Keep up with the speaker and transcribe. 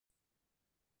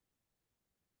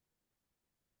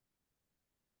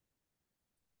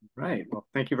Right. Well,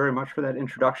 thank you very much for that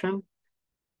introduction.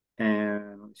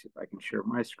 And let me see if I can share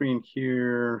my screen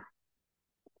here.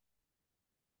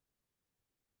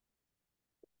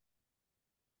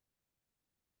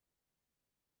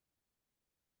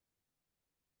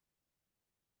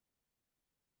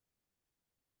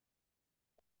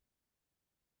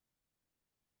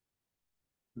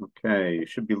 Okay, you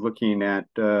should be looking at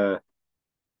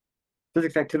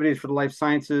physics activities for the life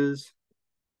sciences.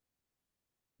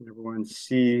 Can everyone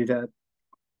see that?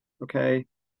 Okay.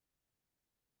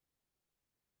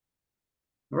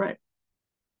 All right.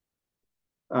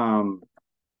 Um,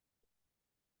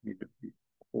 Need to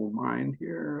pull mine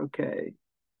here. Okay.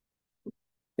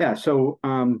 Yeah, so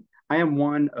I am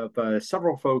one of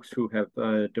several folks who have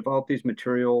developed these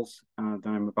materials that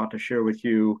I'm about to share with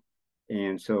you.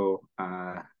 And so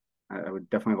I would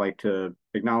definitely like to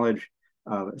acknowledge,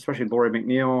 especially Lori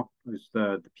McNeil, who's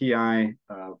the PI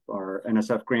of our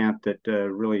NSF grant that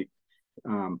really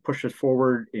pushed us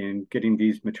forward in getting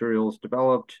these materials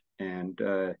developed and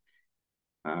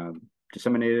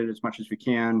disseminated as much as we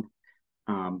can.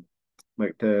 Um,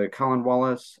 like Colin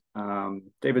Wallace,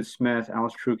 David Smith,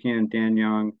 Alice Trukian, Dan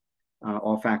Young,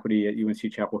 all faculty at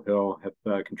UNC Chapel Hill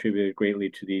have contributed greatly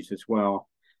to these as well.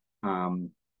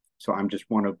 Um, so I'm just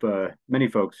one of many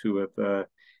folks who have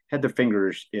had their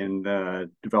fingers in the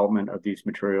development of these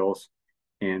materials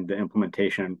and the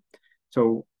implementation.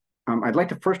 So I'd like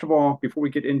to first of all, before we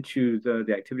get into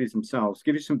the activities themselves,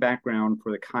 give you some background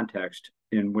for the context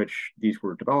in which these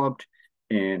were developed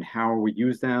and how we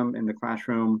use them in the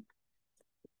classroom.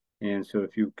 And so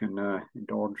if you can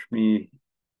indulge me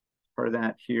part of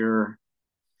that here.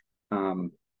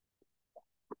 Um,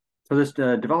 so this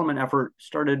development effort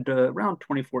started around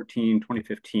 2014,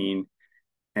 2015,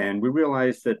 and we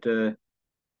realized that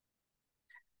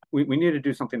we needed to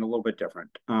do something a little bit different.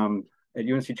 At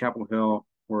UNC Chapel Hill,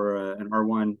 we're an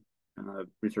R1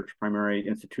 research primary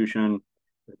institution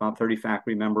with about 30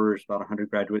 faculty members, about 100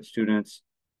 graduate students.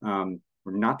 We're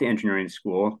not the engineering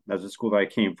school. That's the school that I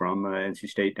came from, NC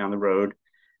State down the road.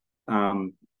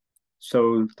 Um,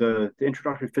 So the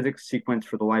introductory physics sequence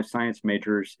for the life science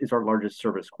majors is our largest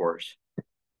service course.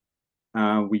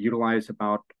 We utilize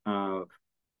about, or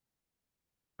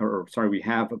sorry, we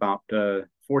have about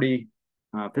 40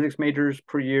 physics majors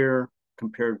per year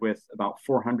compared with about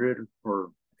 400, or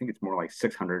I think it's more like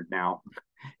 600 now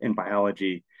in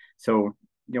biology. So,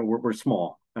 we're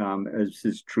small, as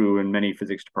is true in many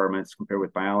physics departments compared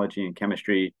with biology and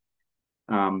chemistry.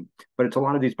 But it's a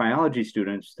lot of these biology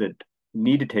students that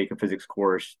need to take a physics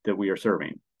course that we are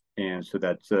serving. And so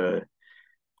that's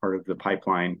part of the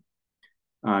pipeline.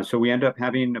 So we end up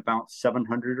having about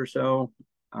 700 or so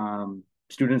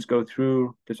students go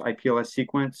through this IPLS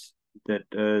sequence that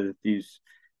these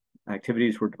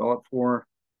activities were developed for.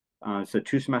 It's a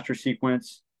 2-semester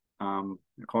sequence. I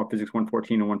call it Physics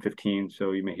 114 and 115,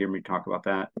 so you may hear me talk about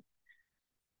that.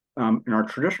 In our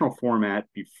traditional format,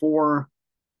 before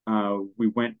we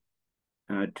went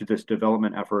to this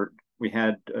development effort, we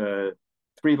had 3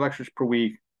 lectures per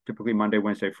week, typically Monday,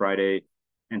 Wednesday, Friday,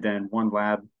 and then one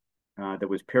lab that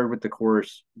was paired with the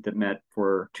course that met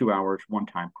for 2 hours one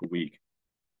time per week.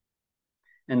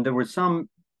 And there was some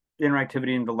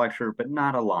interactivity in the lecture, but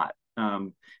not a lot.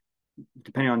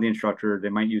 Depending on the instructor, they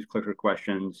might use clicker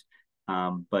questions,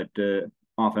 but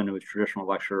often it was traditional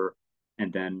lecture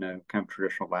and then kind of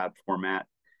traditional lab format.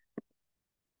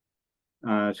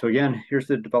 So again, here's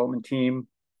the development team.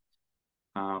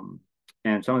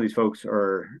 And some of these folks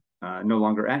are no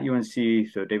longer at UNC.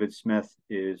 So David Smith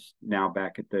is now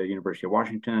back at the University of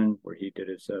Washington, where he did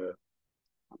his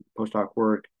postdoc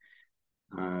work.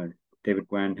 David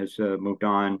Gwen has moved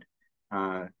on.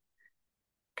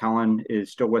 Colin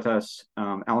is still with us.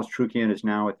 Alice Trukian is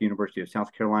now at the University of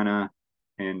South Carolina,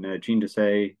 and Jean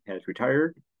Desai has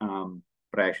retired.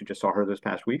 But I actually just saw her this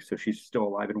past week, so she's still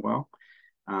alive and well.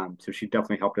 So she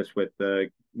definitely helped us with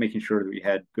making sure that we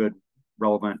had good,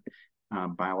 relevant,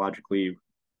 biologically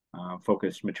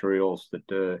focused materials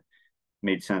that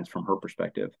made sense from her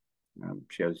perspective.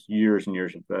 She has years and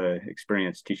years of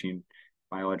experience teaching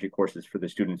biology courses for the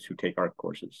students who take our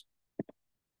courses.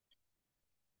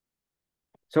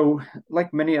 So,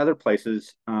 like many other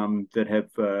places that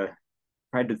have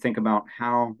tried to think about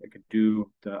how it could do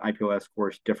the IPLS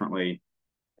course differently,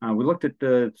 we looked at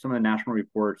some of the national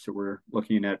reports that were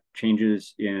looking at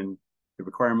changes in the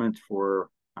requirements for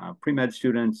pre-med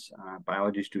students,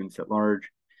 biology students at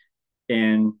large,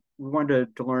 and we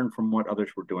wanted to learn from what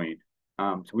others were doing.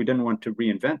 So we didn't want to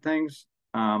reinvent things,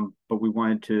 but we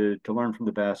wanted to learn from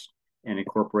the best and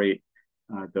incorporate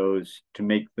those to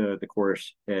make the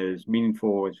course as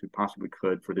meaningful as we possibly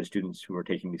could for the students who are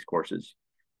taking these courses.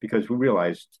 because we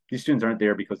realized these students aren't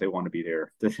there because they want to be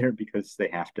there. They're there because they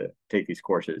have to take these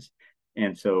courses.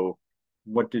 And so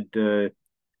what did the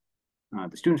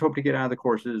students hope to get out of the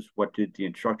courses? What did the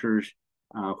instructors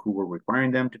who were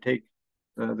requiring them to take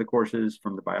the courses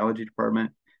from the biology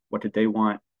department, what did they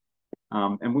want?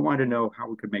 And we wanted to know how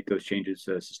we could make those changes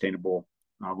sustainable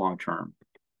long term.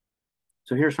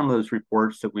 So here's some of those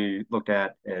reports that we looked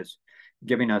at as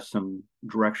giving us some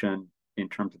direction in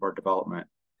terms of our development.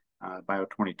 Bio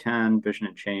 2010, Vision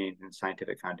and Change, and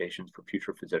Scientific Foundations for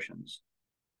Future Physicians.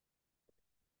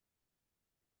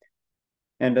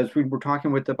 And as we were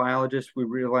talking with the biologists, we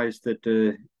realized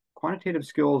that quantitative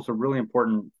skills are really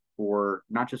important for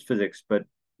not just physics, but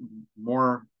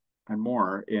more and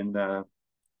more in the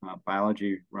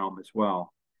biology realm as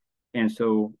well. And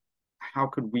so how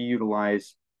could we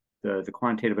utilize the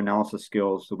quantitative analysis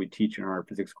skills that we teach in our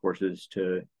physics courses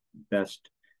to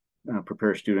best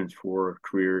prepare students for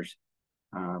careers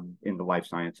in the life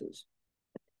sciences?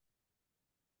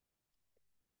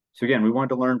 So again, we wanted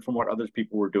to learn from what other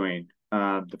people were doing.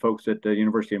 The folks at the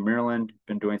University of Maryland have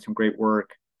been doing some great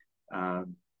work,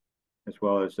 as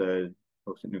well as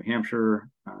folks at New Hampshire.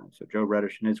 So Joe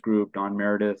Reddish and his group, Don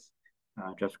Meredith,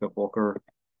 Jessica Volker,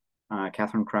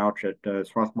 Catherine Crouch at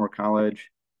Swarthmore College,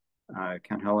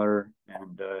 Ken Heller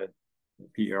and the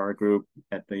PER group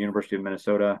at the University of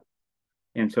Minnesota.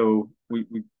 And so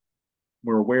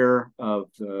we're aware of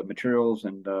the materials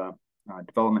and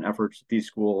development efforts at these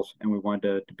schools, and we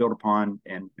wanted to build upon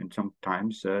and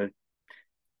sometimes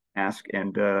ask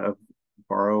and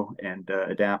borrow and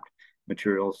adapt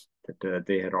materials that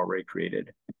they had already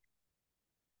created.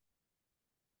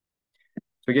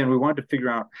 So again, we wanted to figure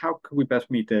out how could we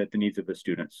best meet the needs of the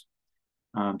students.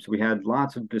 So we had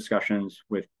lots of discussions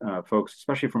with folks,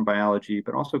 especially from biology,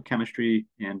 but also chemistry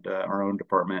and our own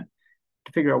department,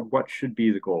 to figure out what should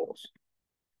be the goals.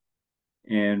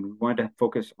 And we wanted to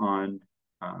focus on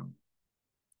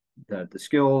the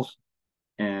skills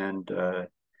and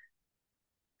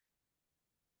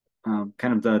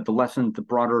kind of the lessons, the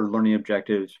broader learning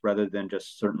objectives, rather than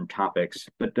just certain topics.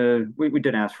 But we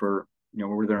did ask for,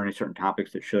 were there any certain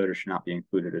topics that should or should not be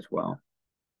included as well?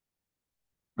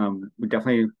 We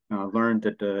definitely learned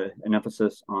that an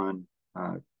emphasis on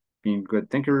being good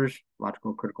thinkers,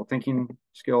 logical, critical thinking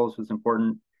skills was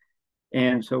important.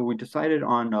 And so we decided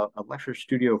on a lecture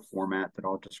studio format that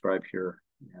I'll describe here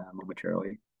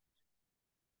momentarily.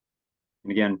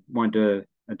 And again, wanted to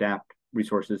adapt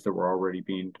resources that were already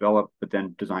being developed, but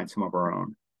then design some of our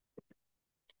own.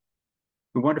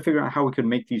 We wanted to figure out how we could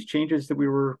make these changes that we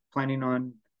were planning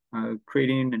on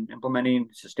creating and implementing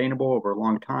sustainable over a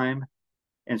long time.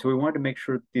 And so we wanted to make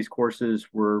sure that these courses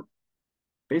were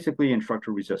basically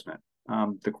instructor resistant.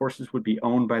 The courses would be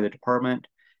owned by the department,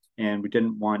 and we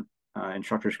didn't want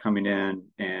instructors coming in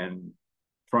and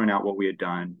throwing out what we had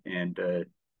done and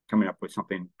coming up with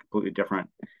something completely different.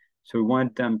 So we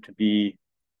wanted them to be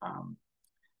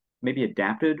maybe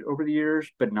adapted over the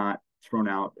years, but not thrown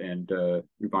out and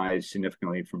revised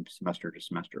significantly from semester to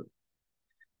semester.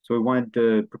 So we wanted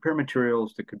to prepare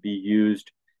materials that could be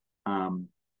used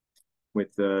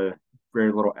with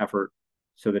very little effort,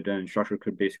 so that an instructor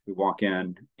could basically walk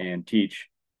in and teach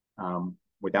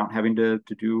without having to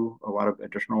do a lot of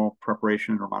additional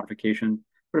preparation or modification.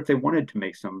 But if they wanted to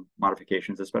make some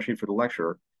modifications, especially for the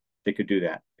lecture, they could do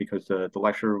that, because the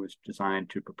lecture was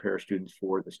designed to prepare students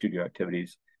for the studio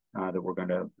activities that we're going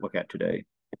to look at today.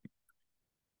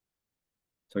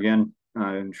 So again,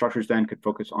 instructors then could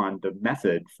focus on the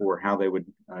method for how they would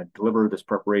deliver this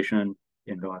preparation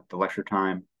in the lecture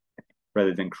time,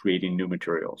 rather than creating new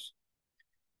materials.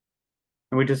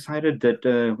 And we decided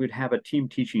that we'd have a team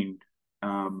teaching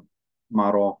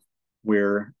model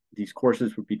where these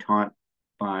courses would be taught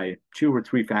by 2 or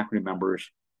 3 faculty members,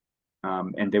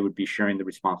 and they would be sharing the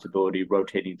responsibility,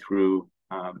 rotating through.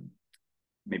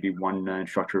 Maybe one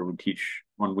instructor would teach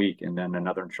one week, and then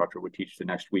another instructor would teach the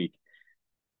next week.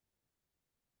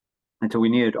 And so we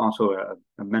needed also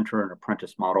a mentor and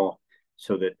apprentice model,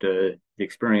 so that the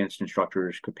experienced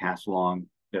instructors could pass along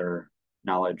their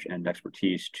knowledge and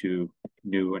expertise to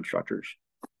new instructors.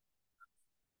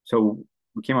 So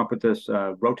we came up with this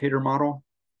rotator model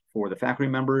for the faculty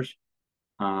members.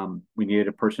 We needed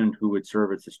a person who would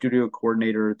serve as the studio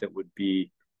coordinator that would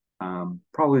be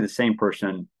probably the same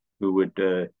person who would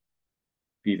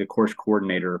be the course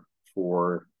coordinator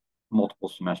for multiple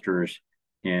semesters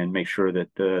and make sure that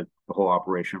the whole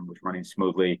operation was running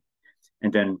smoothly,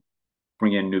 and then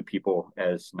bring in new people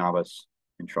as novice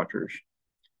instructors.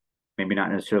 Maybe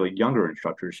not necessarily younger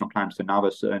instructors. Sometimes the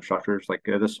novice instructors, like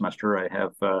this semester, I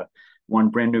have one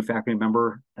brand new faculty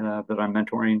member that I'm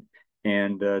mentoring,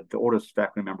 and the oldest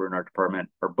faculty member in our department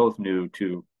are both new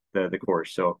to the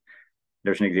course. So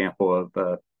there's an example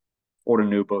of old and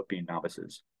new both being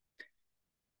novices.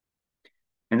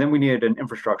 And then we needed an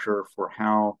infrastructure for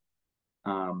how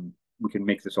we can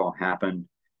make this all happen,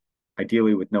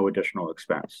 ideally with no additional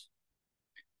expense.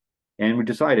 And we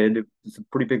decided, it's a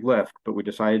pretty big lift, but we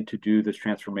decided to do this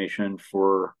transformation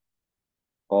for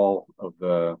all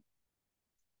the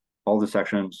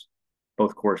sections,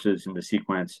 both courses in the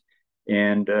sequence.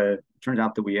 And it turns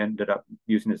out that we ended up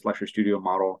using this lecture studio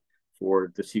model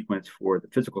for the sequence for the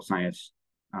physical science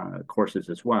courses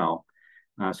as well.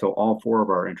 So all 4 of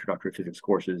our introductory physics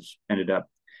courses ended up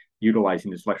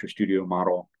utilizing this lecture studio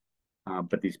model,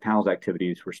 but these PALS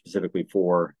activities were specifically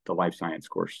for the life science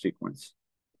course sequence.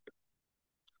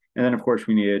 And then, of course,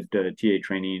 we needed TA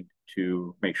training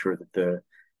to make sure that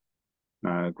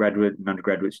the graduate and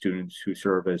undergraduate students who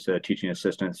serve as teaching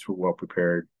assistants were well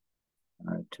prepared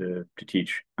to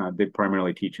teach. They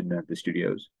primarily teach in the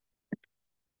studios.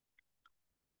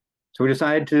 So we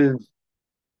decided to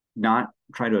not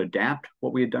try to adapt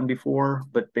what we had done before,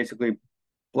 but basically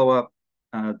blow up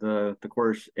the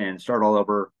course and start all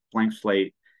over, blank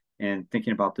slate, and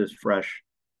thinking about this fresh.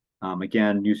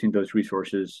 Again, using those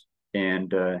resources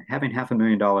and having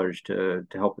 $500,000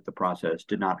 to help with the process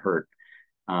did not hurt,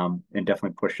 and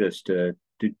definitely pushed us to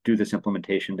do this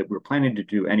implementation that we were planning to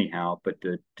do anyhow, but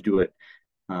to do it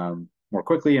more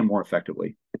quickly and more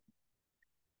effectively.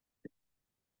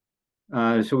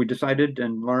 So we decided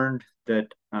and learned that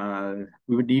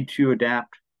we would need to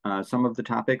adapt some of the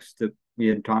topics that we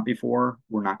had taught before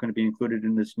were not going to be included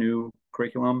in this new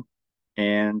curriculum,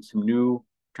 and some new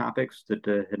topics that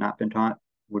had not been taught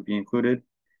would be included.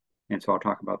 And so I'll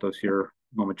talk about those here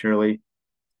momentarily.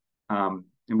 And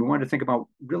we wanted to think about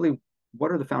really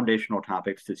what are the foundational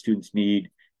topics that students need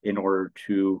in order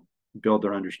to build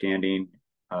their understanding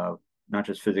of not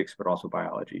just physics, but also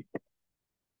biology.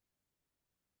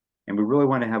 And we really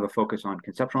want to have a focus on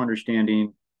conceptual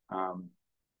understanding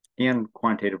and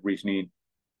quantitative reasoning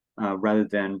rather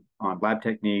than on lab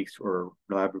techniques or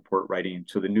lab report writing.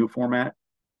 So the new format,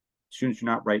 students do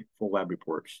not write full lab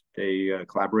reports. They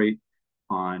collaborate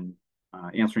on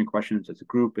answering questions as a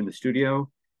group in the studio.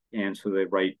 And so they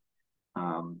write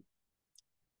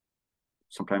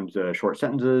sometimes short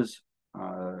sentences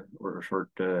or short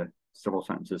several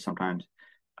sentences sometimes,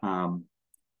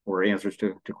 or answers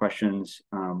to questions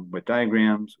with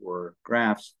diagrams or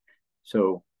graphs.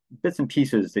 So bits and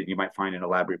pieces that you might find in a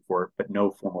lab report, but no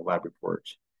formal lab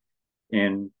reports.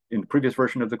 And in the previous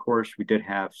version of the course, we did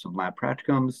have some lab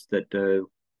practicums that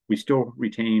we still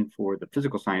retain for the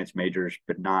physical science majors,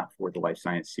 but not for the life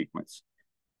science sequence.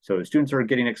 So students are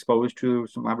getting exposed to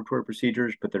some laboratory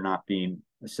procedures, but they're not being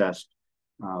assessed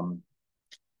on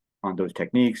those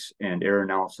techniques and error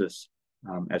analysis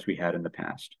as we had in the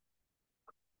past.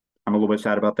 I'm a little bit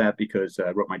sad about that because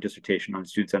I wrote my dissertation on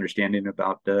students' understanding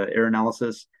about error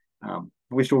analysis.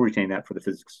 We still retain that for the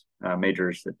physics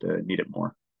majors that need it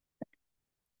more.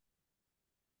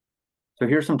 So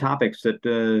here's some topics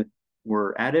that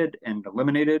were added and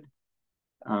eliminated.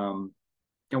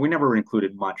 And we never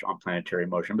included much on planetary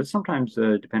motion, but sometimes,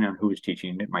 depending on who was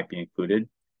teaching, it might be included.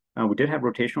 We did have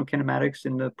rotational kinematics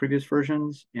in the previous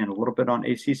versions and a little bit on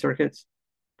AC circuits,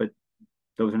 but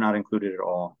those are not included at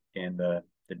all in the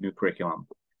new curriculum.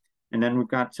 And then we've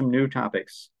got some new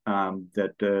topics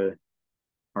that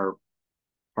are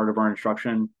part of our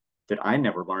instruction that I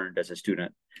never learned as a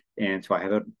student. And so I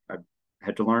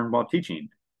had to learn while teaching.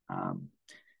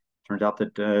 Turns out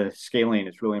that scaling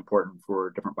is really important for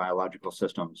different biological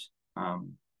systems.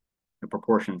 The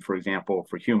proportions, for example,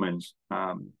 for humans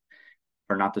are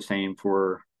not the same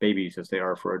for babies as they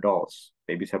are for adults.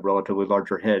 Babies have relatively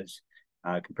larger heads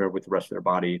compared with the rest of their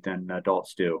body than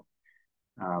adults do.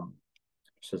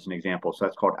 Just as an example, so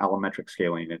that's called allometric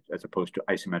scaling as opposed to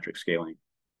isometric scaling.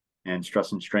 And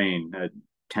stress and strain,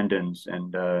 tendons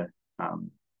and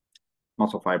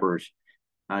muscle fibers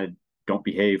don't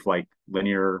behave like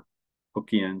linear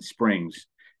Hookean springs.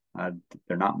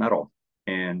 They're not metal.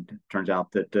 And it turns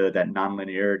out that that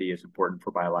nonlinearity is important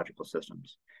for biological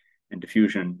systems. And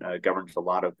diffusion governs a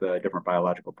lot of different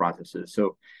biological processes.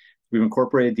 So we've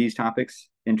incorporated these topics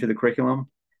into the curriculum.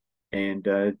 And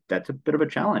that's a bit of a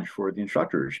challenge for the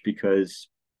instructors because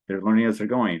they're learning as they're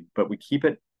going. But we keep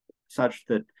it such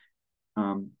that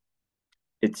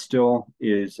it still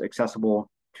is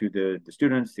accessible to the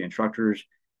students, the instructors,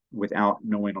 without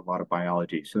knowing a lot of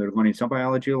biology. So they're learning some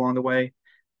biology along the way,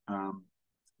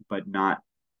 but not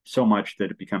so much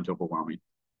that it becomes overwhelming.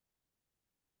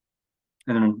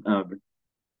 And then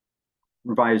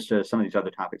revised some of these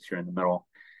other topics here in the middle.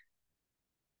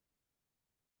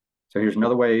 So here's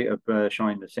another way of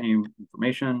showing the same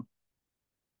information.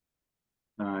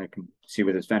 You can see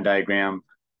with this Venn diagram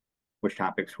which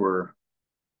topics were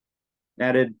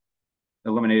added,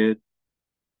 eliminated,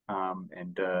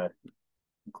 and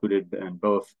included in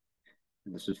both.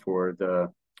 And this is for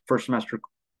the first semester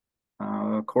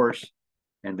course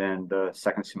and then the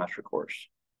second semester course.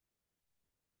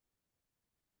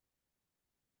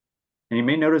 And you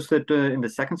may notice that in the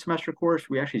second semester course,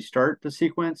 we actually start the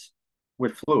sequence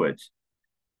with fluids.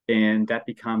 And that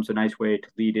becomes a nice way to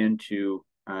lead into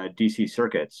DC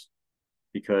circuits,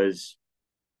 because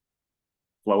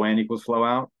flow in equals flow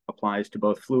out applies to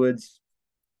both fluids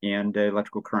and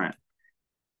electrical current.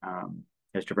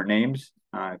 Has different names,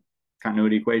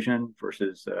 continuity equation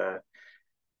versus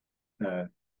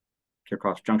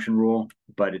Kirchhoff's junction rule,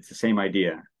 but it's the same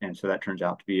idea. And so that turns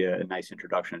out to be a nice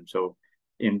introduction. So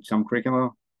in some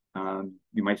curricula,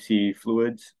 you might see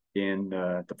fluids in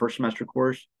the first semester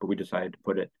course, but we decided to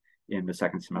put it in the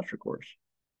second semester course.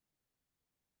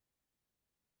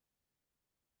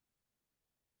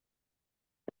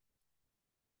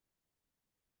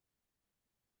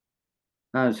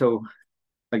 So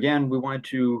again, we wanted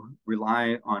to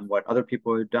rely on what other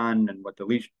people had done and what the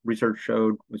research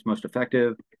showed was most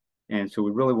effective. And so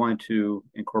we really wanted to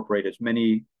incorporate as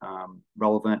many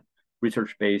relevant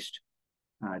research-based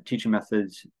teaching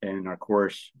methods in our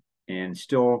course and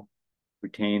still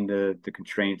retain the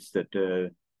constraints that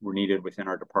were needed within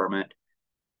our department,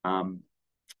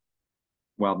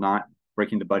 while not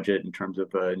breaking the budget in terms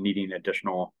of needing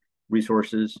additional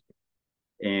resources.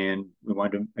 And we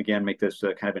wanted to, again, make this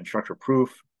kind of instructor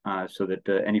proof so that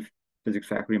any physics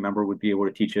faculty member would be able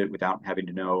to teach it without having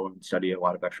to know and study a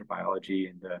lot of extra biology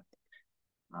and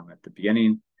at the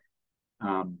beginning.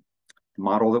 The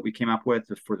model that we came up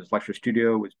with for this lecture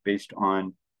studio was based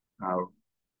on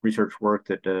research work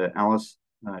that Alice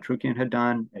Trukian had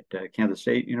done at Kansas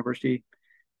State University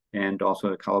and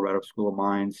also at Colorado School of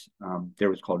Mines. There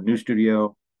was called New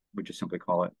Studio. We just simply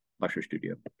call it Lecture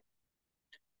Studio.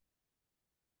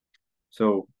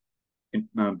 So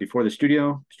before the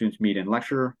studio, students meet in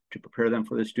lecture to prepare them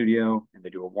for the studio, and they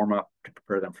do a warm-up to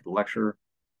prepare them for the lecture,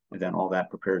 and then all that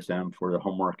prepares them for the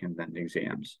homework and then the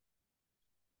exams.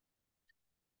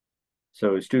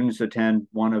 So students attend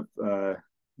one of,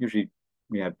 usually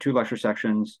we have 2 lecture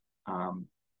sections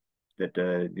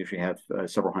that usually have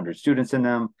several hundred students in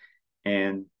them,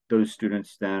 and those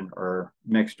students then are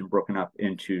mixed and broken up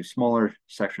into smaller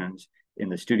sections in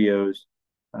the studios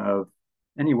of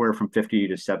anywhere from 50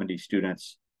 to 70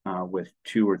 students with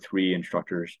 2 or 3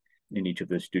 instructors in each of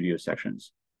the studio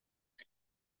sections.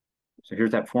 So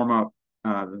here's that format,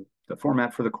 the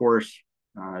format for the course.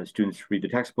 Students read the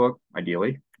textbook,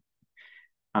 ideally.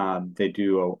 They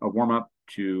do a warm-up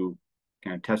to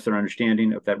kind of test their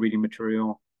understanding of that reading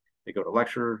material. They go to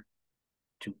lecture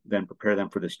to then prepare them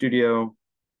for the studio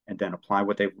and then apply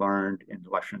what they've learned in the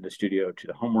lecture in the studio to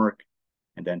the homework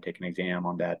and then take an exam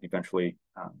on that, and eventually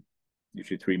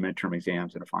usually 3 midterm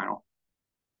exams and a final.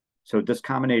 So this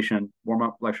combination,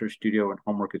 warm-up, lecture, studio, and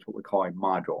homework is what we call a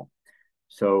module.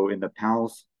 So in the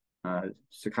PALS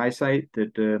Sakai site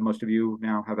that most of you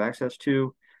now have access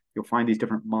to, you'll find these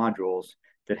different modules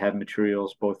that have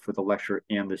materials both for the lecture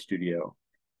and the studio.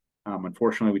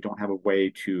 Unfortunately, we don't have a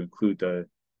way to include the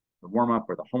warm-up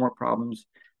or the homework problems.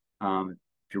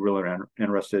 If you're really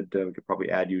interested, we could probably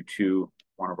add you to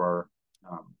one of our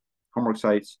homework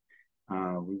sites.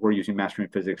 We were using Mastering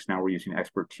Physics, now we're using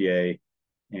Expert TA,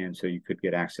 and so you could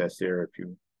get access there if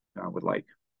you would like.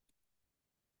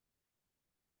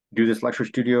 Do this lecture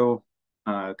studio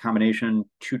combination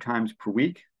 2 times per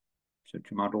week, so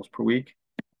 2 modules per week.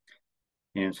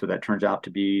 And so that turns out to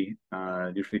be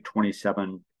usually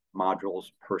 27 modules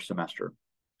per semester.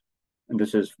 And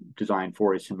this is designed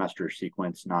for a semester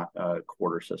sequence, not a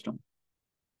quarter system.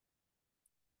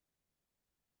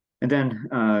 And then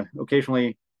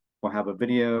occasionally we'll have a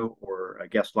video or a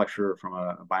guest lecture from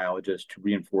a biologist to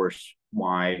reinforce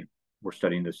why we're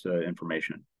studying this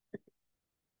information.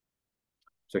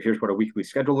 So here's what a weekly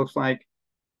schedule looks like.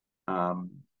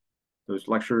 Those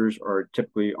lectures are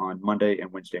typically on Monday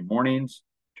and Wednesday mornings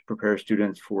to prepare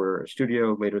students for a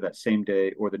studio later that same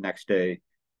day or the next day,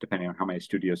 depending on how many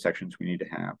studio sections we need to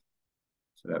have.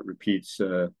 So that repeats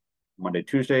Monday,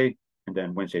 Tuesday, and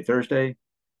then Wednesday, Thursday.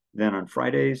 Then on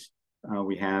Fridays,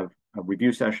 we have a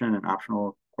review session, an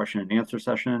optional question and answer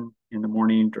session in the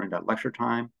morning during that lecture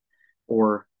time,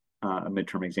 or a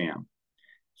midterm exam.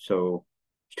 So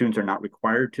students are not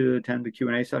required to attend the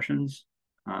Q&A sessions,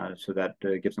 so that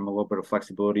gives them a little bit of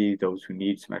flexibility. Those who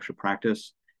need some extra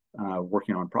practice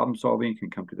working on problem solving can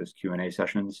come to this Q&A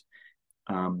sessions,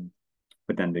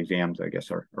 but then the exams, I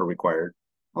guess, are required.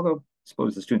 although I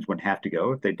suppose the students wouldn't have to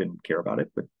go if they didn't care about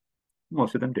it, but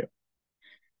most of them do.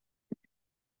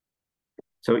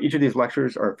 So each of these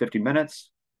lectures are 50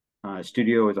 minutes.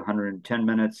 Studio is 110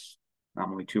 minutes,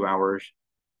 normally 2 hours.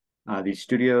 These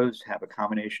studios have a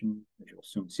combination, as you'll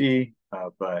soon see,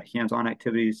 of hands-on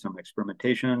activities, some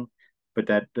experimentation, but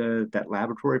that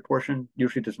laboratory portion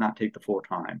usually does not take the full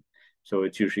time. So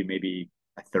it's usually maybe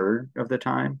a third of the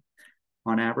time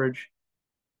on average.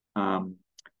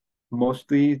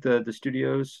 Mostly the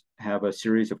studios have a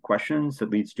series of questions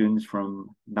that lead students from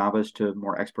novice to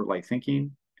more expert-like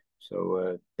thinking.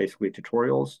 So basically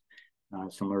tutorials,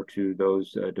 similar to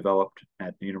those developed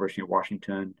at the University of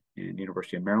Washington and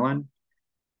University of Maryland.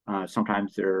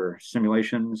 Sometimes there are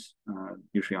simulations,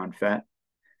 usually on PhET.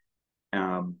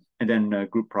 And then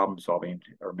group problem solving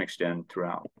are mixed in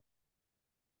throughout.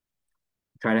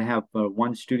 Try to have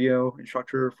one studio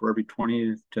instructor for every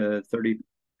 20 to 30,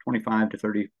 25 to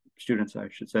 30 students, I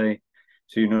should say.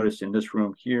 So you notice in this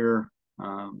room here,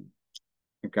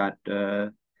 we've got, I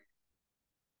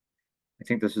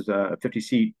think this is a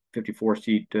 50-seat,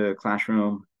 54-seat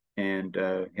classroom, and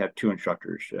you have 2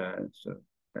 instructors. So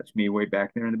that's me way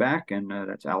back there in the back, and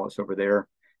that's Alice over there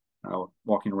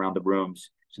walking around the rooms.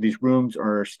 So these rooms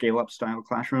are scale-up style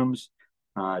classrooms,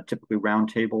 typically round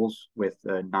tables with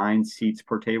 9 seats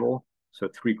per table, so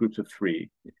 3 groups of 3.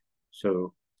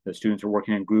 So the students are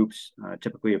working in groups,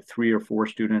 typically of 3 or 4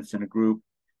 students in a group.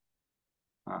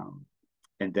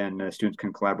 And then students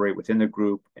can collaborate within the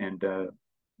group and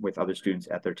with other students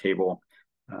at their table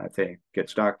if they get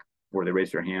stuck, or they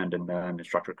raise their hand and an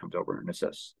instructor comes over and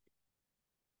assists.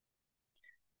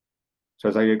 So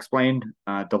as I explained,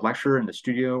 the lecture and the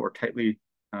studio are tightly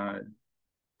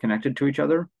connected to each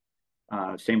other.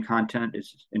 Same content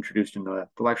is introduced in the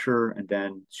lecture, and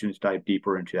then students dive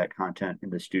deeper into that content in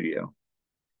the studio.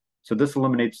 So this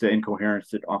eliminates the incoherence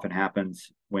that often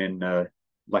happens when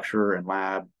lecture and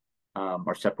lab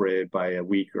are separated by a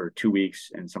week or 2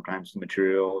 weeks, and sometimes the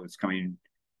material is coming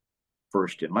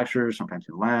first in lecture, sometimes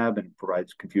in lab, and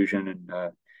provides confusion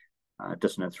and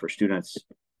dissonance for students.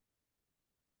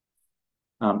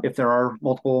 If there are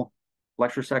multiple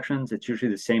lecture sections, it's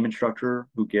usually the same instructor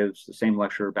who gives the same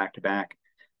lecture back to back.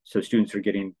 So students are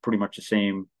getting pretty much the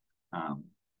same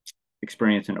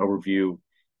experience and overview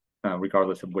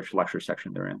regardless of which lecture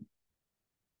section they're in.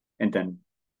 And then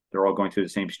they're all going through the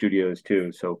same studios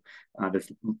too. So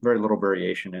there's very little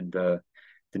variation in the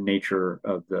nature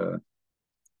of the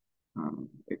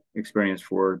experience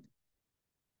for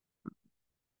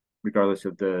regardless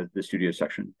of the studio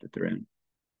section that they're in.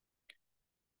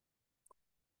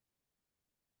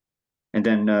 And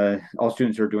then all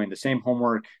students are doing the same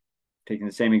homework, taking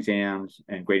the same exams,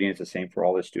 and grading is the same for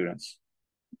all the students.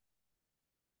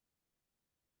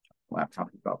 Laptop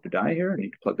is about to die here. I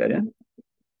need to plug that in.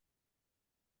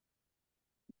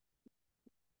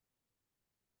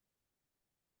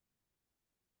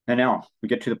 And now we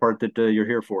get to the part that you're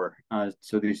here for.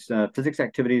 So these physics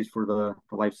activities for the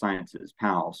life sciences,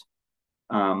 PALS.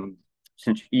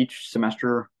 Since each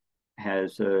semester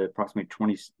has approximately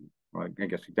 20, well, I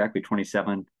guess exactly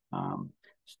 27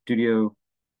 studio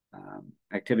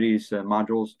activities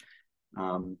modules.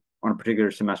 On a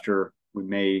particular semester, we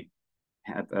may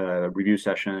have a review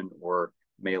session or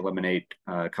may eliminate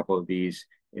a couple of these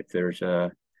if there's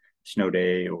a snow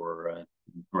day or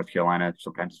North Carolina,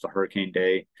 sometimes it's a hurricane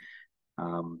day.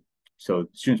 So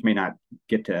students may not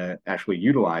get to actually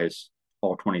utilize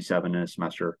all 27 in a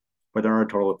semester, but there are a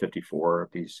total of 54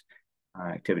 of these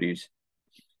activities.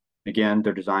 Again,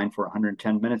 they're designed for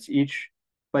 110 minutes each,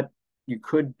 but you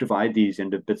could divide these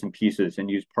into bits and pieces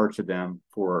and use parts of them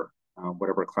for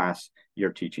whatever class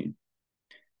you're teaching.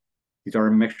 These are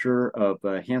a mixture of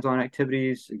hands-on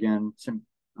activities, again,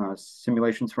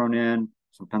 simulations thrown in,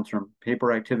 some pencil and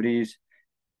paper activities,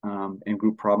 and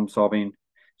group problem solving.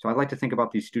 So I like to think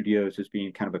about these studios as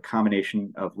being kind of a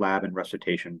combination of lab and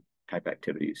recitation type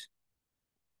activities.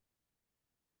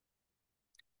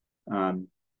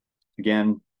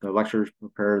 Again, the lectures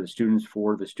prepare the students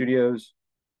for the studios,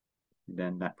 and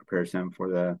then that prepares them for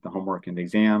the homework and the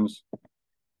exams.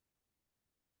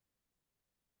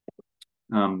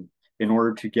 In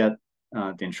order to get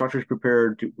the instructors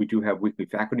prepared, we do have weekly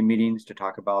faculty meetings to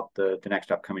talk about the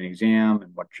next upcoming exam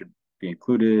and what should be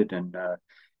included, and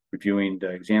reviewing the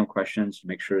exam questions to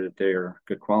make sure that they're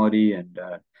good quality and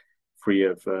free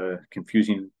of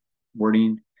confusing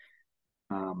wording.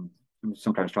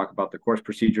 Sometimes talk about the course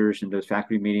procedures in those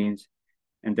faculty meetings.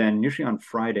 And then usually on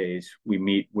Fridays, we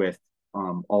meet with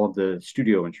all of the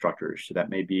studio instructors. So that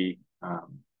may be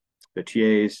the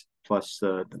TAs plus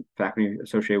the faculty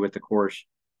associated with the course,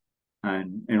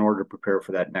 and in order to prepare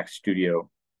for that next studio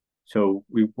So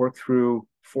we work through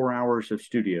 4 hours of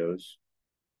studios,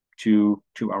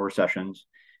 two-hour sessions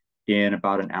in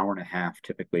about an hour and a half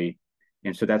typically.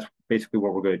 And so that's basically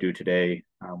what we're going to do today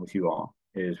with you all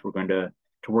is we're going to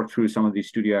work through some of these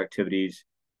studio activities.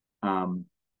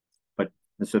 But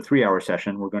it's a 3-hour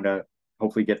session. We're going to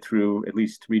hopefully get through at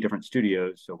least 3 different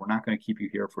studios. So we're not going to keep you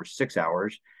here for 6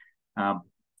 hours.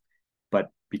 But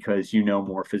because you know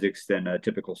more physics than a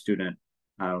typical student,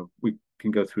 we can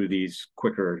go through these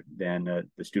quicker than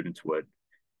the students would.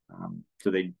 So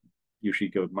they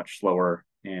usually go much slower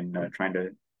in trying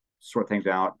to sort things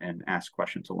out and ask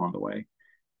questions along the way.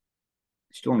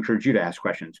 I still encourage you to ask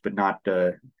questions, but not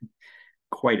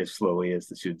quite as slowly as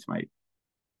the students might.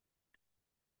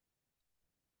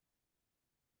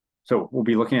 So we'll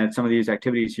be looking at some of these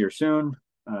activities here soon,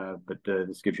 but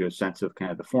this gives you a sense of kind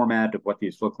of the format of what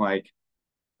these look like.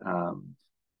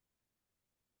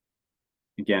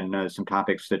 Again, some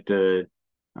topics that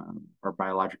are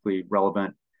biologically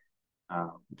relevant,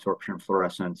 absorption,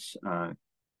 fluorescence,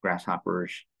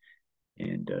 grasshoppers,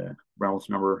 and Reynolds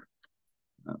number.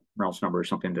 Reynolds number is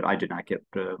something that I did not get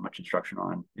much instruction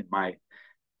on in my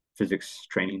physics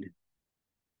training.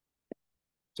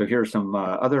 So here are some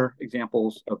other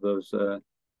examples of those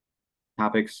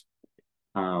topics.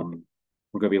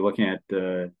 We're going to be looking at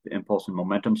the impulse and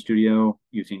momentum studio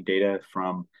using data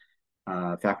from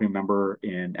a faculty member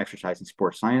in exercise and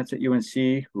sports science at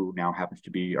UNC, who now happens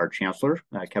to be our chancellor,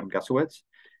 Kevin Gusowitz.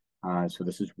 So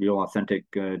this is real authentic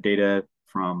data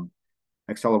from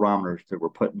accelerometers that were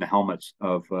put in the helmets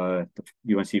of the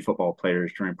UNC football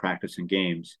players during practice and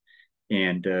games.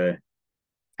 And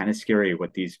kind of scary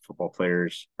what these football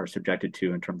players are subjected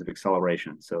to in terms of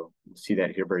acceleration. So we'll see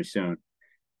that here very soon.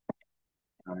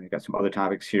 I've got some other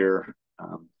topics here,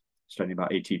 studying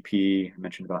about ATP. I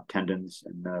mentioned about tendons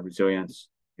and resilience.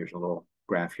 Here's a little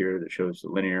graph here that shows the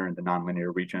linear and the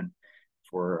nonlinear region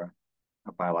for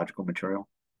a biological material.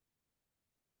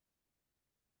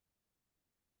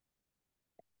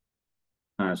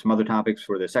 Some other topics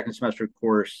for the second semester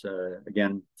course,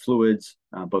 again, fluids,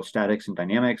 both statics and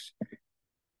dynamics,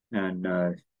 and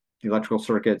electrical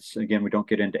circuits. Again, we don't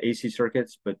get into AC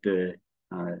circuits, but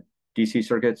DC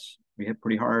circuits we hit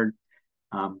pretty hard.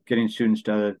 Getting students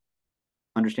to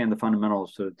understand the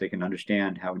fundamentals so that they can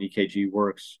understand how an EKG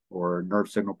works or nerve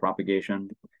signal propagation.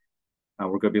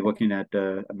 We're going to be looking at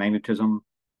a magnetism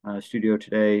studio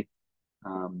today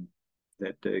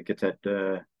that gets at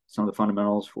some of the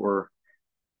fundamentals for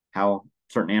how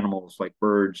certain animals like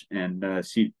birds and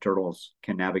sea turtles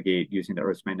can navigate using the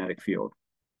Earth's magnetic field.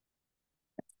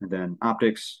 And then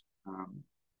optics.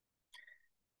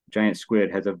 Giant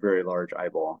squid has a very large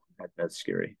eyeball. That's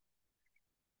scary.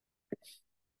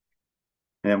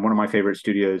 And one of my favorite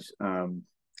studios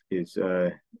is,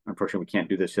 unfortunately, we can't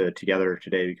do this together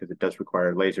today because it does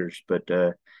require lasers, but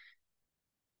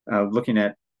looking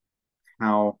at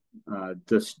how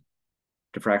this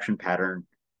diffraction pattern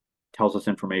tells us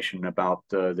information about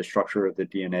the structure of the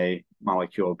DNA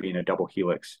molecule being a double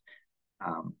helix.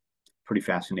 Pretty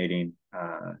fascinating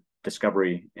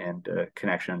discovery and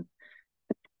connection.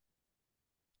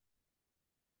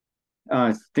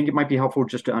 I think it might be helpful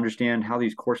just to understand how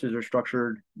these courses are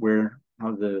structured,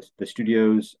 how the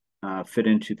studios fit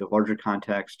into the larger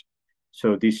context.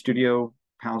 So these studio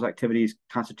PALS activities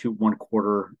constitute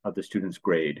 1/4 of the student's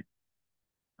grade.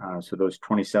 So those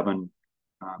 27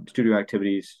 studio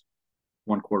activities,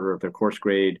 1/4 of their course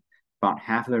grade. About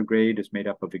half of their grade is made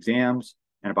up of exams,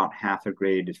 and about half their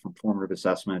grade is from formative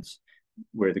assessments,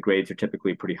 where the grades are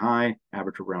typically pretty high,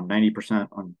 average around 90%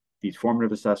 on these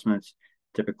formative assessments.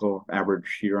 Typical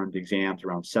average here on the exams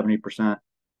around 70%,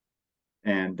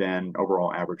 and then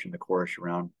overall average in the course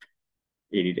around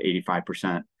 80 to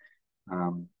 85%.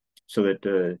 So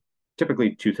that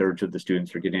typically 2/3 of the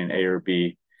students are getting an A or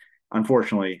B.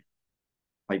 Unfortunately,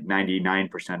 like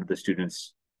 99% of the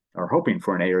students are hoping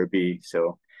for an A or B.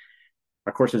 So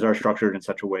our courses are structured in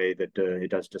such a way that it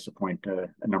does disappoint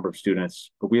a number of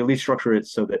students, but we at least structure it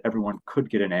so that everyone could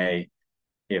get an A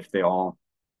if they all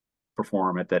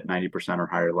perform at that 90% or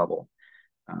higher level.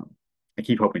 I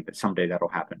keep hoping that someday that'll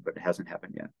happen, but it hasn't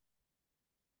happened yet.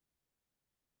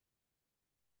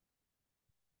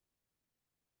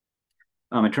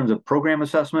 In terms of program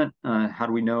assessment, how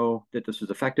do we know that this is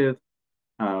effective?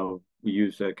 We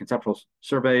use conceptual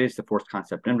surveys, the fourth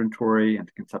concept inventory, and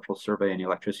the conceptual survey in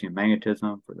electricity and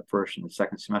magnetism for the first and the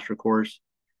second semester course.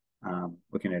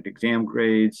 Looking at exam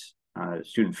grades,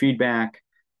 student feedback,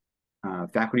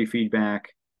 faculty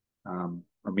feedback,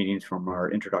 our meetings from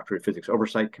our introductory physics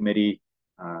oversight committee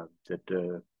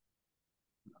that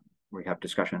we have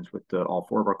discussions with all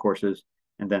 4 of our courses,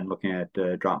 and then looking at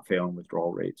drop, fail, and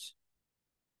withdrawal rates.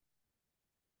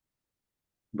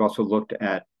 We've also looked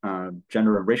at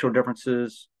gender and racial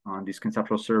differences on these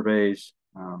conceptual surveys,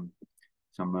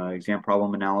 some exam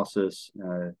problem analysis,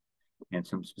 and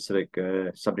some specific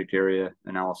subject area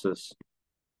analysis.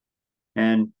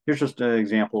 And here's just an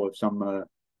example of some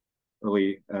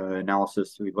early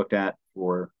analysis we looked at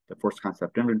for the force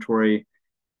concept inventory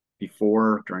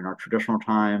before, during our traditional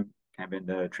time, kind of in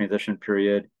the transition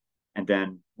period, and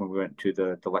then when we went to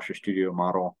the lecture studio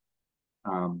model.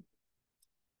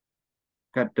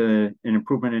 Got an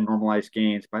improvement in normalized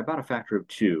gains by about a factor of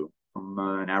 2, from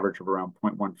an average of around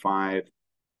 0.15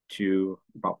 to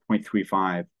about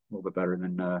 0.35, a little bit better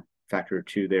than a factor of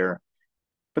 2 there.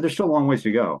 But there's still a long ways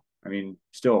to go. I mean,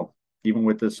 still, even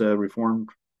with this reformed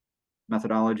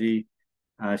methodology,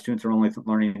 students are only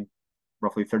learning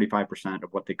roughly 35%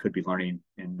 of what they could be learning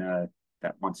in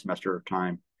that one semester of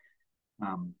time.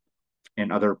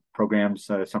 And other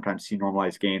programs sometimes see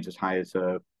normalized gains as high as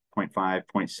 0.5,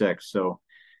 0.6. So,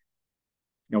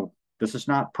 this is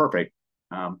not perfect,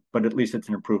 but at least it's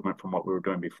an improvement from what we were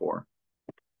doing before.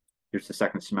 Here's the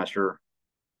second semester.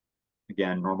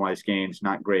 Again, normalized gains,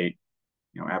 not great,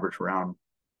 average around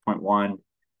 0.1,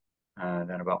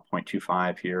 then about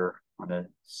 0.25 here on the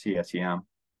CSEM.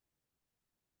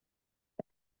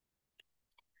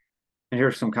 And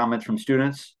here's some comments from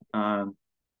students,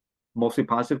 mostly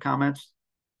positive comments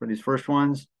for these first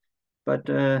ones, but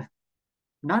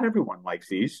not everyone likes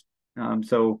these.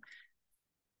 So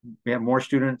we have more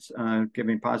students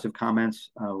giving positive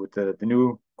comments with the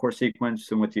new course sequence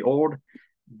than with the old,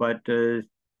 but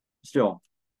still,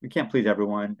 we can't please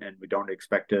everyone, and we don't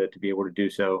expect to be able to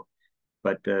do so.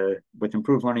 But with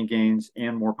improved learning gains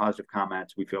and more positive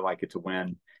comments, we feel like it's a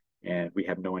win, and we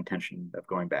have no intention of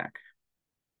going back.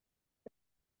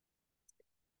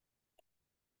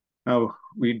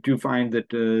 We do find that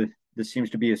this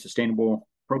seems to be a sustainable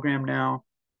program now.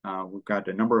 We've got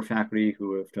a number of faculty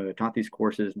who have taught these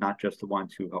courses, not just the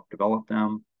ones who helped develop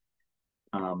them.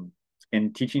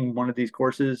 And teaching one of these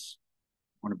courses,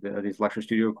 one of these lecture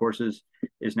studio courses,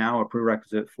 is now a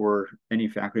prerequisite for any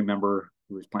faculty member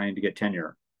who is planning to get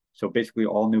tenure. So basically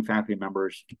all new faculty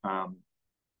members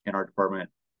in our department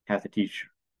have to teach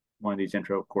one of these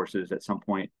intro courses at some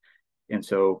point. And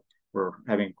so we're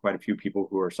having quite a few people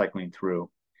who are cycling through.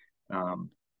 I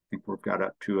think we've got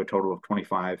up to a total of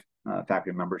 25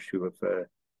 faculty members who have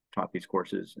taught these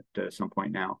courses at some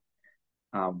point now.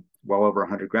 Well over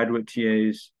 100 graduate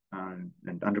TAs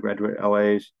and undergraduate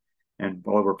LAs, and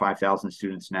well over 5,000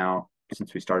 students now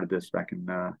since we started this back in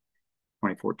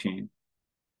 2014.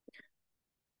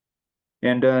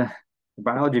 And the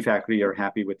biology faculty are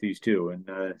happy with these too.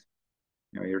 And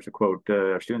here's a quote: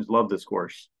 "Our students love this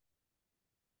course."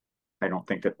 I don't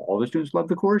think that all the students love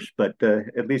the course, but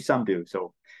at least some do.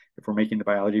 So if we're making the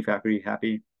biology faculty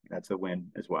happy, that's a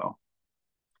win as well.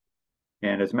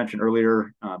 And as mentioned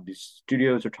earlier, these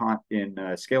studios are taught in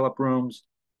scale-up rooms.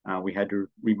 We had to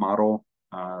remodel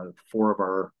 4 of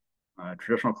our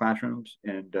traditional classrooms,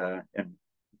 and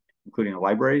including a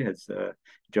library, as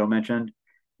Joe mentioned.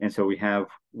 And so we have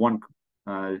one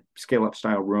scale-up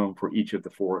style room for each of the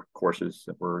 4 courses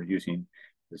that we're using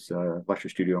this lecture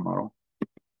studio model.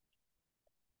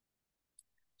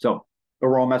 So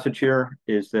overall message here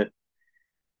is that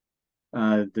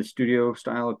the studio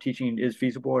style of teaching is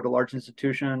feasible at a large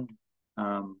institution,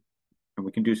 and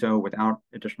we can do so without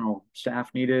additional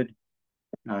staff needed.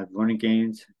 Learning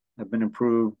gains have been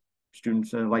improved.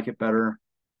 Students like it better,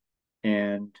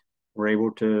 and we're able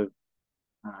to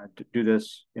do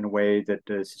this in a way that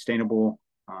is sustainable.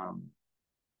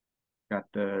 Got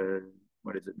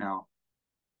what is it now?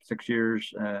 6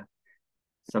 years,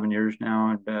 7 years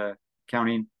now, and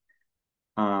counting.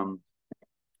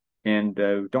 And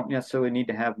don't necessarily need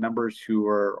to have members who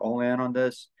are all in on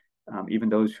this. Even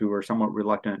those who are somewhat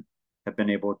reluctant have been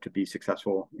able to be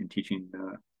successful in teaching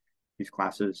these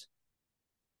classes.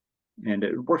 And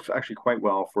it works actually quite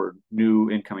well for new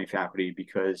incoming faculty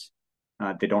because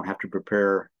they don't have to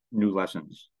prepare new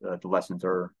lessons. The lessons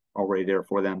are already there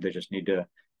for them. They just need to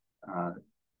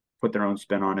put their own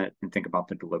spin on it and think about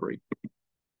the delivery.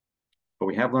 But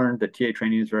we have learned that TA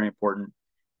training is very important,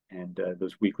 and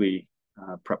those weekly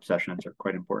prep sessions are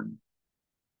quite important.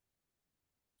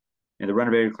 And the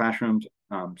renovated classrooms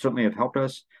certainly have helped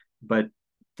us, but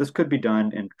this could be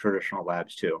done in traditional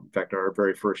labs too. In fact, our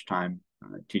very first time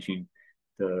teaching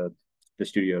the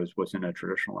studios was in a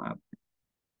traditional lab.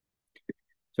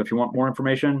 So if you want more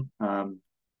information,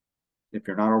 if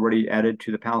you're not already added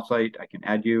to the PAL site, I can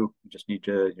add you. You just need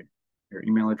your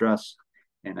email address,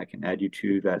 and I can add you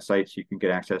to that site so you can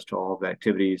get access to all of the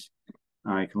activities.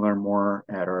 You can learn more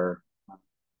at our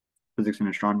Physics and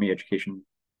Astronomy Education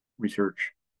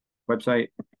Research website,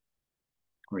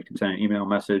 or you can send an email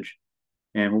message.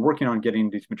 And we're working on getting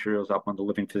these materials up on the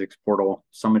Living Physics portal.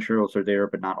 Some materials are there,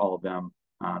 but not all of them.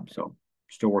 So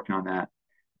still working on that.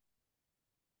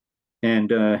 And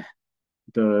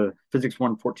the Physics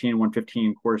 114,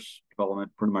 115 course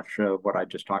development, pretty much what I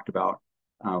just talked about,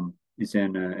 is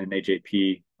in an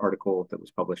AJP article that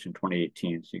was published in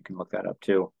 2018. So you can look that up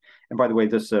too. And by the way,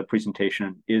 this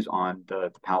presentation is on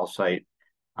the PAL site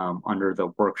under the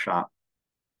workshop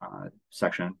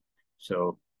section.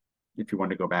 So if you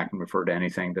want to go back and refer to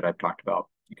anything that I've talked about,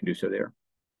 you can do so there.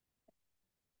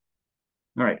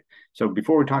 All right. So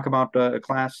before we talk about a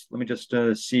class, let me just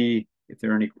see if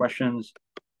there are any questions.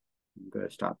 I'm going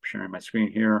to stop sharing my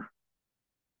screen here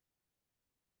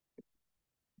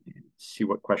and see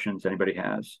what questions anybody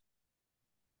has.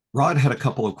 Rod had a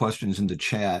couple of questions in the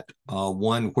chat.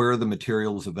 One, where are the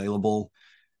materials available?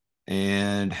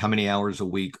 And how many hours a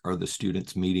week are the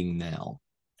students meeting now?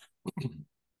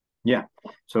 Yeah,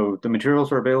 so the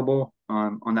materials are available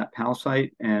on that PAL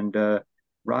site. And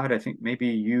Rod, I think maybe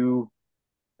you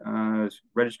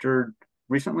registered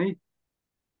recently?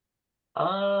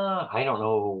 I don't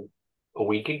know, a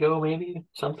week ago, maybe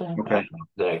something. Okay. I don't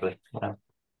know exactly. Yeah.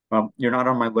 Well, you're not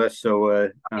on my list, so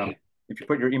if you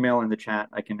put your email in the chat,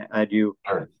 I can add you.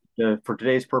 Sure. For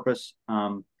today's purpose,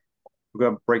 we're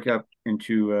going to break up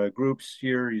into groups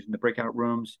here using the breakout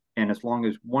rooms. And as long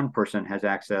as one person has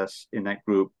access in that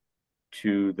group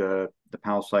to the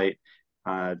PAL site,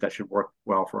 that should work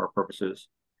well for our purposes.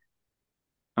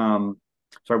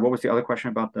 Sorry, what was the other question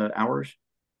about the hours?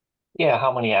 Yeah,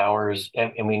 how many hours?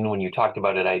 I mean, when you talked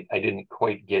about it, I didn't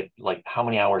quite get, like, how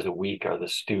many hours a week are the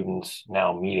students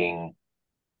now meeting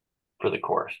for the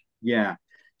course? Yeah,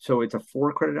 so it's a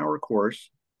 4 credit hour course.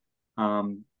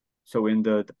 So in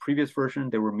the previous version,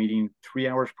 they were meeting 3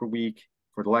 hours per week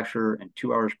for the lecture and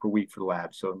 2 hours per week for the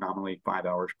lab. So nominally 5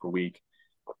 hours per week,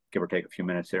 give or take a few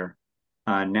minutes there.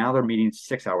 Now they're meeting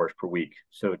 6 hours per week.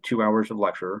 So 2 hours of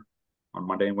lecture on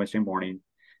Monday and Wednesday morning,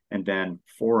 and then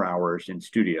 4 hours in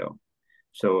studio.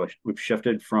 So we've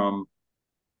shifted from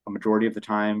a majority of the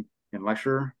time in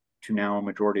lecture to now a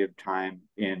majority of time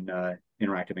in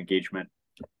interactive engagement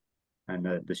and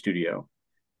the studio.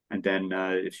 And then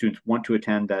if students want to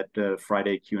attend that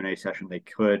Friday Q&A session, they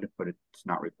could, but it's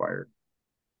not required.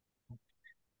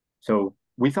 So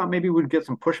we thought maybe we'd get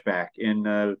some pushback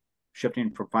in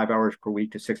shifting from 5 hours per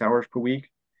week to 6 hours per week,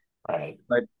 Right.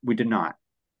 but we did not.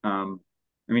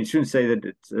 I mean, students say that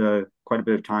it's quite a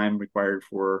bit of time required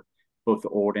for both the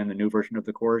old and the new version of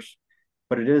the course,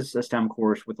 but it is a STEM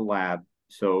course with a lab.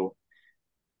 So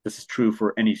this is true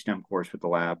for any STEM course with the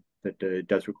lab, that it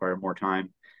does require more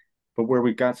time. But where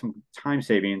we got some time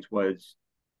savings was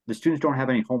the students don't have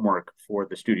any homework for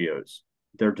the studios.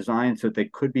 They're designed so that they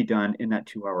could be done in that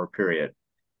 2 hour period.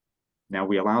 Now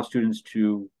we allow students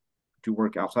to do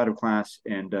work outside of class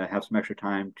and have some extra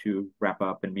time to wrap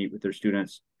up and meet with their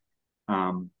students.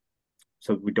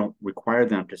 So we don't require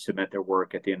them to submit their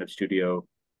work at the end of studio,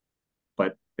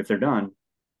 but if they're done,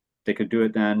 they could do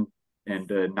it then and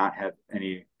not have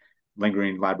any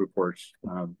lingering lab reports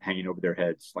hanging over their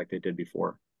heads like they did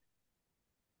before.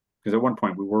 Because at one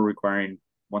point we were requiring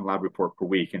 1 lab report per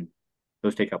week, and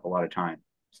those take up a lot of time.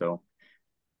 So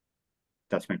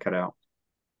that's been cut out.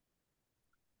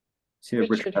 See,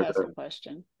 Richard has a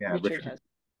question. Yeah, Richard has.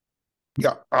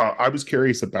 Yeah, I was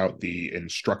curious about the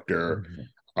instructor,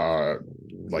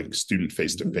 like student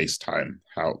face-to-face time.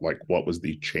 How, like, what was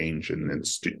the change in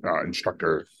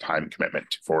instructor time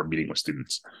commitment for meeting with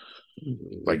students,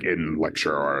 like in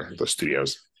lecture or the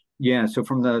studios? Yeah, so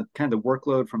from the kind of the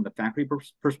workload from the faculty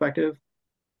perspective,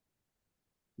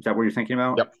 is that what you're thinking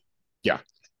about? Yep. Yeah.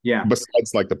 Yeah.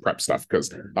 Besides like the prep stuff,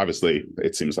 because obviously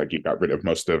it seems like you got rid of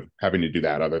most of having to do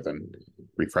that other than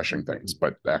refreshing things,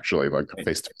 but actually like the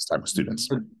face-to-face time with students.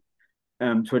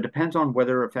 So it depends on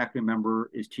whether a faculty member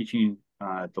is teaching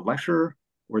the lecture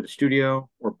or the studio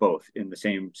or both in the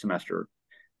same semester.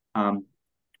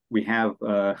 We have,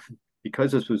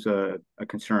 because this was a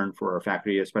concern for our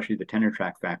faculty, especially the tenure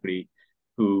track faculty,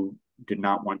 who did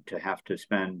not want to have to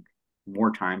spend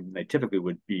more time than they typically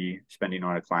would be spending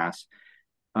on a class,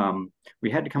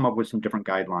 we had to come up with some different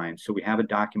guidelines. So we have a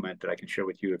document that I can share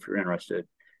with you if you're interested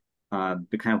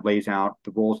that kind of lays out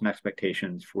the roles and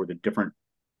expectations for the different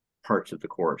parts of the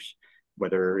course,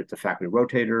 whether it's a faculty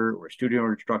rotator or a studio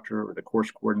instructor or the course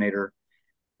coordinator.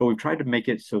 But we've tried to make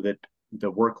it so that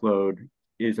the workload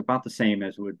is about the same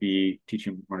as it would be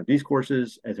teaching one of these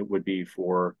courses as it would be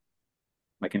for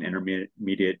like an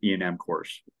intermediate E&M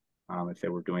course, if they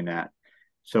were doing that.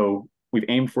 So we've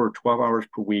aimed for 12 hours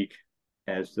per week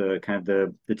as the kind of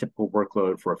the typical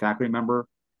workload for a faculty member,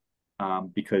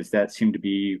 because that seemed to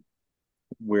be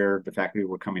where the faculty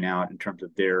were coming out in terms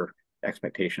of their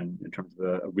expectation, in terms of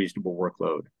a reasonable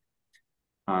workload.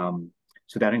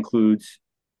 So that includes,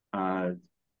 on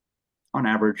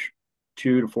average,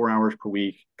 2 to 4 hours per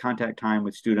week, contact time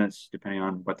with students, depending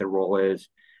on what their role is,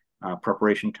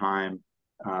 preparation time,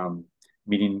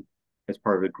 meeting as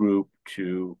part of a group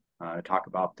to talk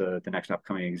about the next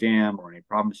upcoming exam or any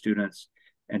problem students,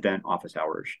 and then office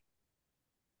hours.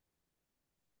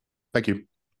 Thank you.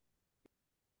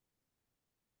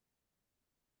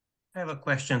 I have a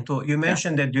question too. You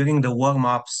mentioned that during the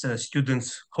warm-ups,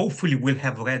 students hopefully will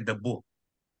have read the book,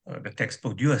 the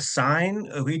textbook. Do you assign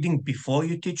a reading before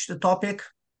you teach the topic?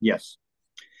 Yes.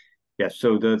 Yes.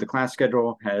 So the class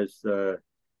schedule has the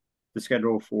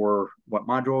schedule for what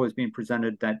module is being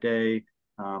presented that day,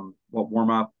 what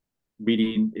warm-up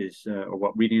reading is, or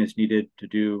what reading is needed to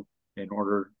do in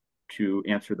order to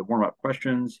answer the warm-up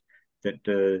questions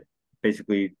that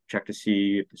basically check to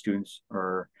see if the students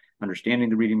are understanding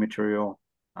the reading material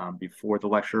before the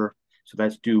lecture. So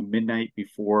that's due midnight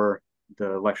before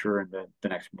the lecture and the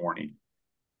next morning.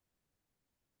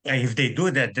 If they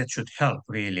do that, that should help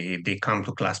really if they come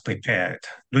to class prepared.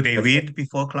 Do they read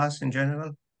before class in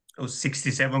general? Oh,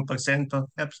 67%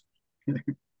 perhaps?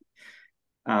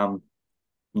 No.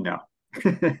 Yeah.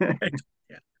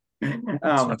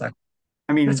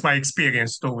 I mean, that's my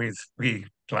experience too with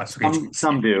pre-class readings.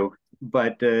 Some do,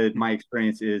 but my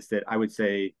experience is that I would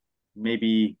say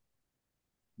maybe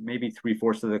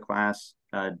 3/4 of the class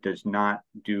does not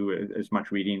do as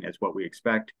much reading as what we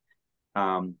expect.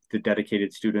 The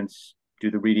dedicated students do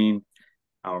the reading,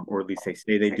 or at least they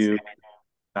say they do.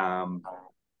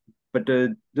 But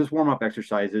those warm-up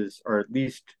exercises are at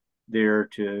least there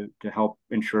to help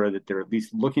ensure that they're at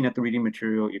least looking at the reading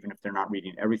material, even if they're not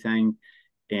reading everything,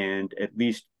 and at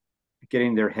least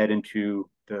getting their head into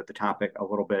the topic a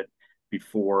little bit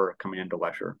before coming into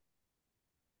lecture.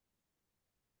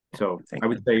 So I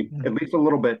would say at least a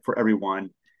little bit for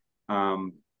everyone,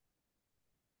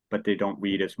 but they don't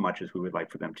read as much as we would like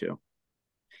for them to.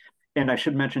 And I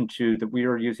should mention too that we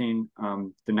are using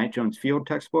the Knight-Jones Field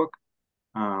textbook,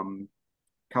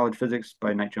 College Physics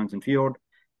by Knight-Jones and Field,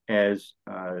 as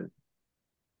kind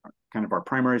of our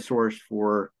primary source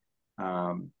for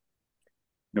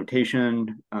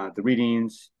notation, the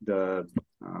readings,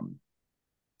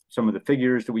 some of the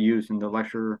figures that we use in the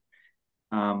lecture,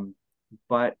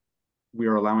 but we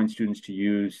are allowing students to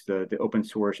use the open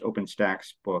source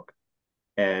OpenStax book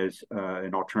as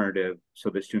an alternative so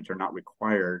that students are not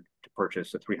required to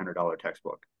purchase a $300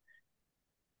 textbook.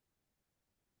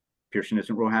 Pearson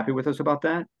isn't real happy with us about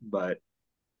that, but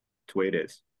it's the way it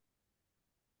is.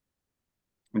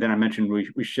 And then I mentioned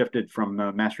we shifted from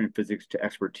Mastering Physics to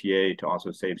Expert TA to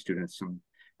also save students some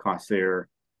costs there.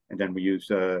 And then we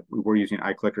were using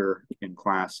iClicker in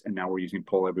class, and now we're using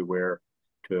Poll Everywhere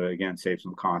to, again, save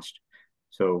some cost.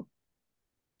 So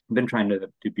I've been trying to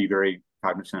be very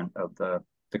cognizant of the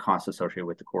costs associated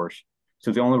with the course.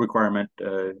 So the only requirement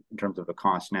in terms of the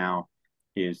cost now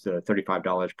is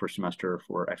 $35 per semester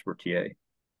for Expert TA.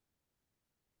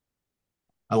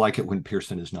 I like it when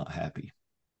Pearson is not happy.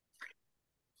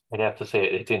 I'd have to say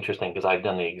it's interesting because I've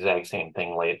done the exact same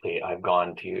thing lately. I've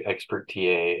gone to Expert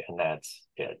TA and that's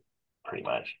it, pretty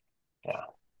much. Yeah.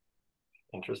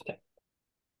 Interesting.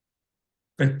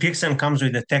 But Pearson comes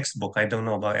with a textbook. I don't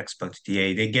know about Expert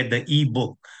TA. They get the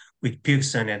e-book with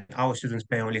Pearson, and our students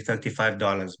pay only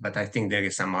 $35, but I think there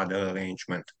is some other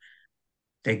arrangement.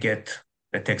 They get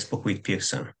the textbook with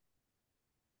Pearson.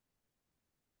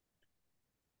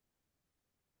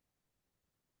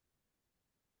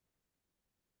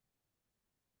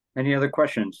 Any other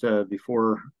questions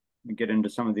before we get into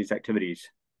some of these activities?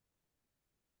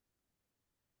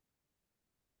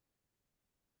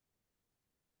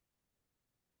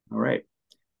 All right.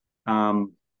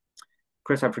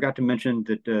 Chris, I forgot to mention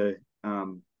that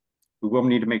we will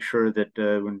need to make sure that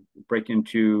when we break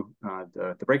into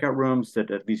the breakout rooms,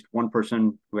 that at least one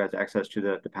person who has access to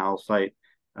the PAL site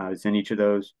is in each of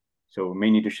those. So we may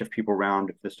need to shift people around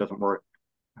if this doesn't work.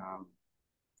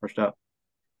 First up,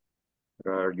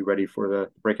 are you ready for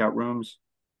the breakout rooms?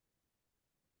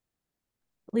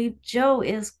 I believe Joe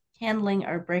is handling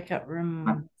our breakout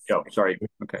room. Joe, sorry.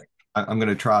 Okay. I'm going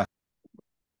to try.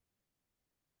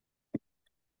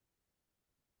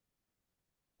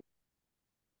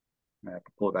 I have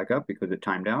to pull it back up because it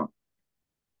timed out.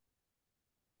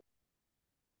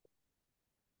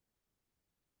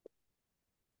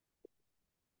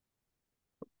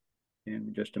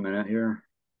 In just a minute here.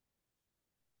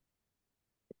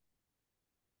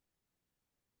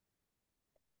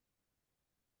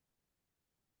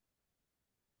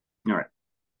 All right.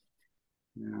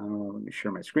 Now let me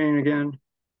share my screen again.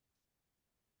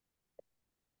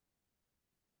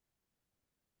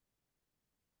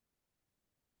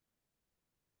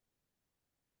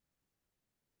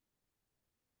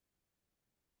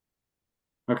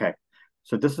 Okay,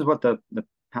 so this is what the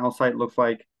PAL site looks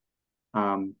like.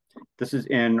 This is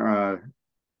in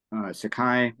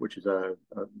Sakai, which is a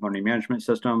learning management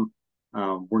system.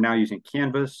 We're now using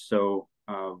Canvas, so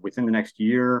within the next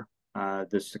year,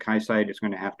 this Sakai site is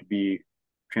going to have to be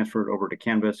transferred over to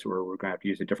Canvas, or we're going to have to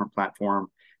use a different platform.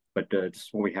 But this is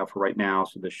what we have for right now,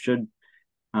 so this should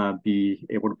be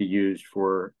able to be used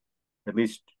for at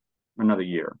least another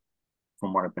year,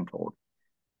 from what I've been told.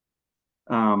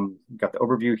 Got the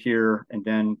overview here, and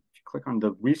then if you click on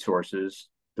the resources,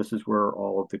 this is where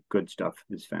all of the good stuff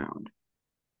is found.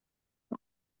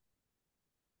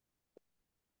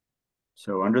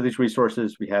 So under these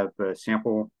resources, we have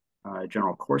sample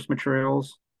general course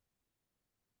materials.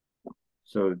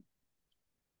 So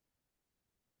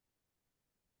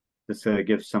this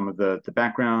gives some of the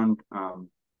background.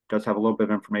 Does have a little bit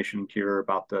of information here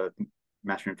about the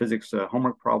Mastering Physics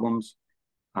homework problems.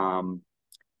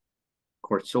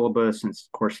 Course syllabus and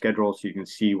course schedule, so you can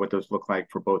see what those look like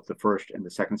for both the first and the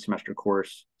second semester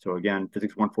course. So again,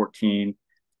 Physics 114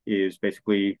 is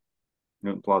basically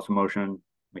Newton's laws of motion,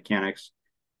 mechanics.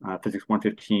 Physics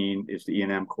 115 is the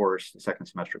E&M course, the second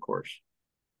semester course.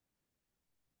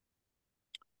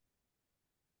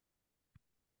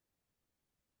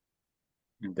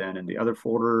 And then in the other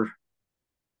folder,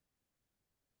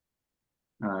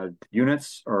 the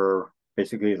units are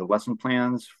basically the lesson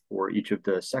plans for each of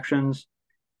the sections.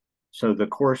 So the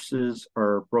courses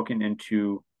are broken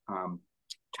into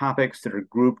topics that are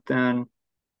grouped then.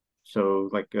 So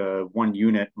like one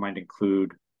unit might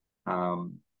include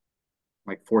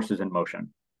like forces in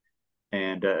motion,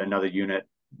 and another unit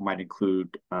might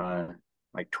include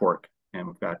like torque. And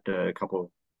we've got a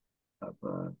couple of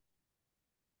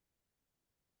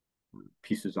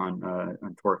pieces on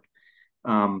torque.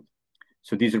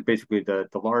 So these are basically the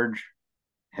large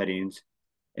headings.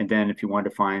 And then if you want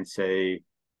to find, say,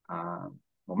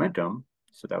 momentum,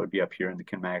 so that would be up here in the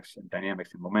kinematics and dynamics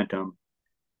and momentum,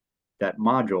 that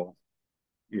module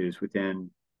is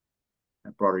within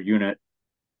a broader unit.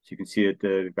 So you can see that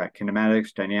we've got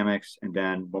kinematics, dynamics, and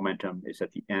then momentum is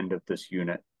at the end of this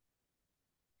unit.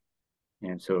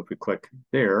 And so if we click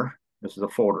there, this is a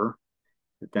folder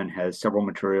that then has several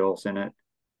materials in it,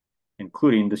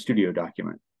 including the studio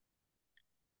document.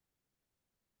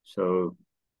 So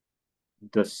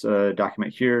this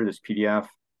document here, this PDF,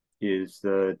 is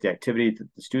the activity that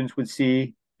the students would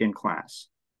see in class.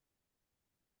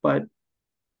 But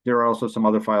there are also some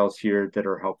other files here that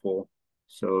are helpful.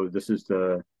 So this is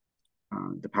the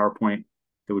PowerPoint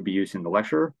that would be used in the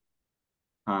lecture.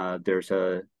 There's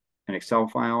an Excel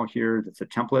file here that's a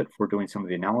template for doing some of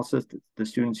the analysis that the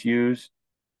students use.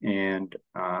 And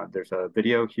there's a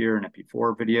video here, an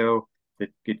MP4 video that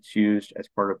gets used as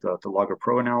part of the Logger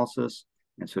Pro analysis.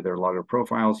 And so there are Logger Pro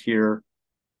files here.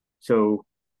 So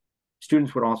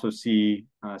students would also see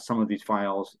some of these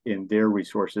files in their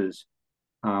resources.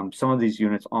 Some of these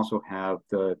units also have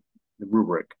the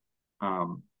rubric.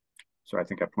 So I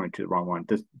think I pointed to the wrong one.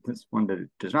 This one that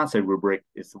does not say rubric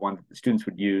is the one that the students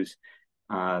would use.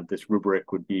 This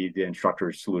rubric would be the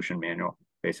instructor's solution manual,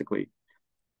 basically.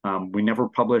 We never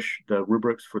publish the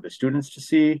rubrics for the students to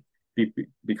see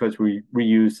because we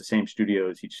reuse the same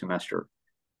studios each semester.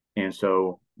 And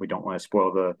so we don't want to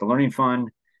spoil the learning fun.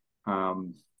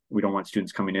 We don't want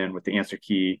students coming in with the answer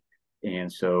key.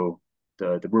 And so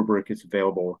the rubric is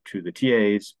available to the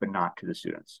TAs, but not to the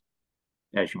students,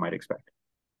 as you might expect.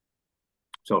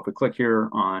 So if we click here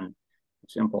on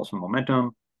this impulse and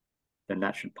momentum, then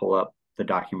that should pull up the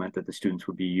document that the students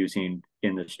would be using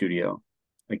in the studio.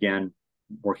 Again,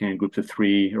 working in groups of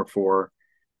 3 or 4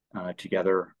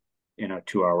 together in a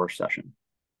 2-hour session.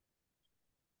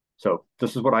 So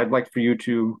this is what I'd like for you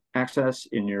to access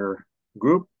in your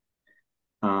group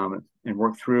and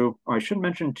work through. I should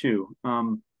mention too,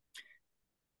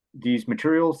 these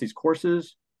materials, these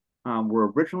courses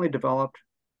were originally developed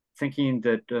thinking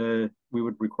that we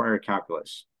would require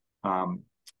calculus.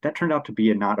 That turned out to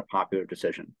be not a popular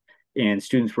decision. And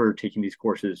students were taking these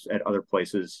courses at other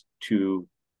places to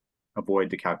avoid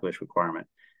the calculus requirement.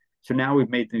 So now we've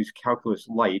made these calculus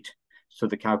light, so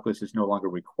the calculus is no longer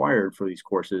required for these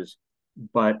courses,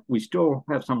 but we still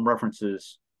have some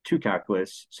references to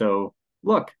calculus. So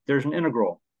look, there's an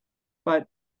integral, but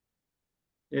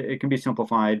it can be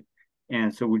simplified.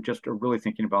 And so we just are really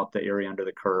thinking about the area under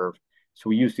the curve. So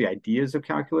we use the ideas of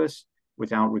calculus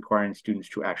without requiring students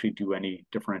to actually do any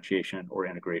differentiation or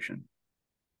integration,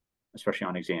 especially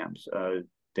on exams.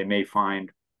 They may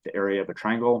find the area of a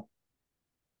triangle,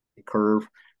 a curve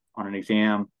on an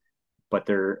exam, but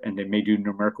they may do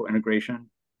numerical integration.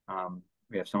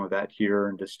 We have some of that here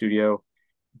in the studio,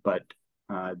 but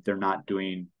they're not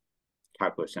doing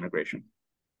calculus integration.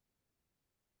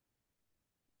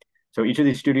 So each of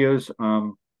these studios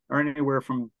are anywhere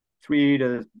from 3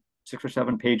 to 6 or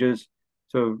 7 pages.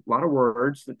 So a lot of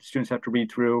words that the students have to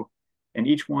read through, and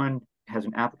each one has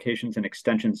an applications and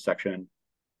extensions section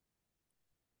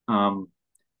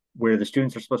where the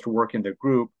students are supposed to work in their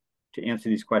group to answer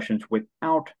these questions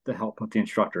without the help of the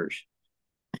instructors.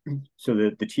 So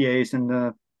the TAs in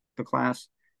the class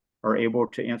are able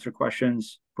to answer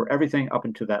questions for everything up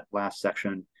into that last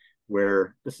section,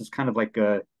 where this is kind of like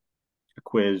a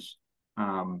quiz.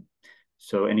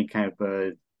 So any kind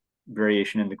of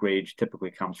variation in the grades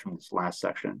typically comes from this last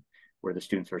section, where the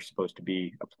students are supposed to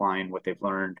be applying what they've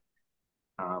learned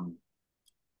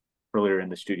earlier in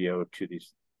the studio to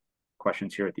these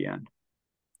questions here at the end.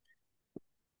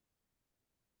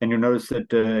 And you'll notice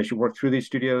that as you work through these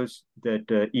studios,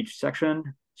 that each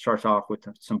section starts off with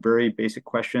some very basic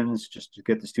questions just to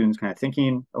get the students kind of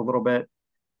thinking a little bit.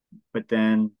 But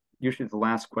then usually the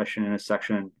last question in a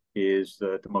section is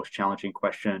the most challenging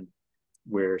question,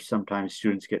 where sometimes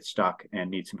students get stuck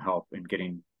and need some help in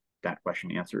getting that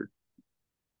question answered.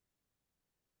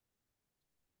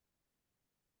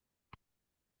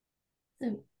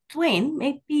 So, Duane,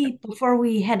 maybe before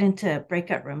we head into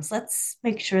breakout rooms, let's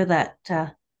make sure that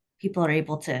people are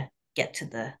able to get to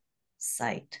the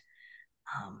site,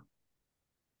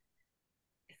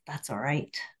 if that's all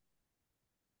right.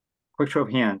 Quick show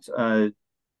of hands.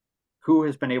 Who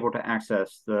has been able to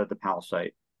access the PAL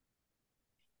site?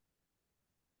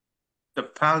 The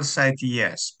PAL site,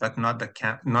 yes, but not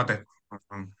the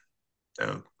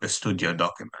studio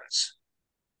documents.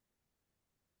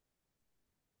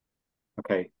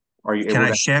 Okay. Are you Can able I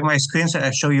to share my screen so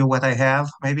I show you what I have,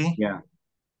 maybe? Yeah.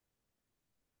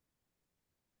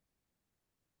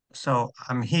 So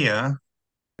I'm here.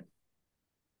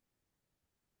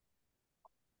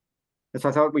 So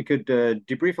I thought we could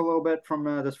debrief a little bit from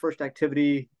this first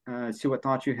activity, see what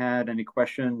thoughts you had, any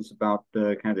questions about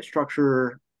kind of the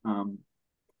structure,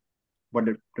 what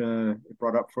it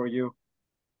brought up for you.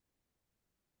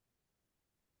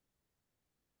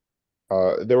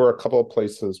 There were a couple of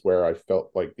places where I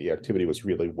felt like the activity was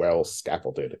really well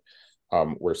scaffolded,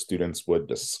 where students would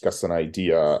discuss an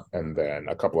idea and then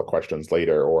a couple of questions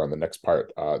later, or on the next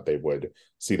part, they would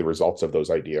see the results of those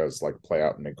ideas like play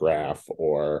out in a graph,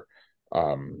 or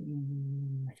there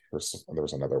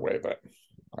was another way that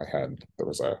there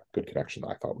was a good connection that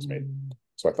I thought was made.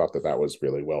 So I thought that was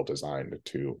really well designed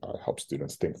to help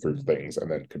students think through things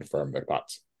and then confirm their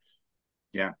thoughts.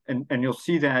 Yeah, and you'll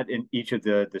see that in each of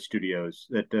the studios,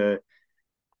 that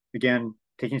again,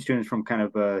 taking students from kind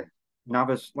of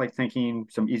novice-like thinking,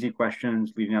 some easy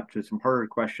questions leading up to some harder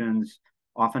questions.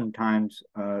 Oftentimes,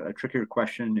 a trickier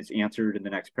question is answered in the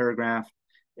next paragraph.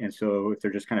 And so if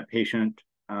they're just kind of patient,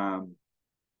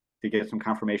 they get some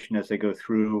confirmation as they go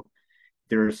through.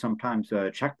 There are sometimes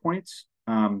checkpoints.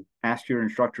 Ask your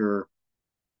instructor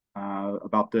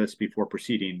about this before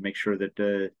proceeding. Make sure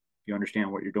that you understand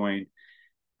what you're doing.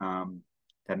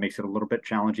 That makes it a little bit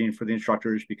challenging for the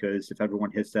instructors, because if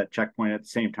everyone hits that checkpoint at the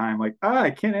same time, like, I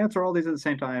can't answer all these at the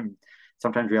same time,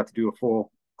 sometimes we have to do a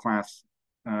full class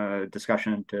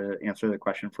discussion to answer the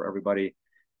question for everybody.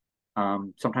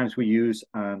 Sometimes we use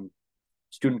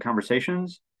student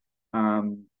conversations.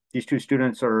 These two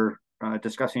students are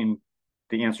discussing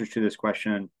the answers to this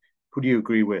question. Who do you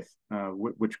agree with?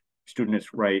 Which student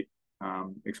is right?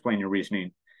 Explain your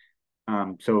reasoning.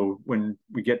 So when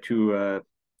we get to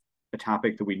a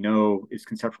topic that we know is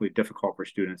conceptually difficult for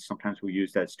students, sometimes we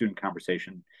use that student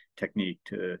conversation technique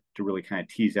to really kind of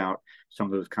tease out some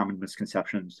of those common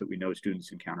misconceptions that we know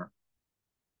students encounter.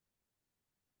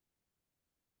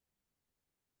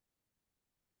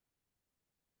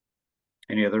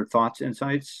 Any other thoughts,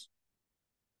 insights,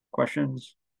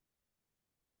 questions?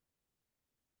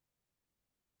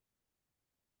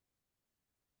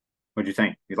 What'd you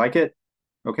think? You like it?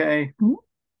 Okay. Mm-hmm.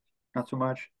 Not so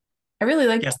much. I really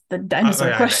liked the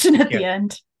dinosaur question at the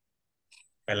end.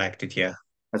 I liked it, yeah.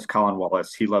 That's Colin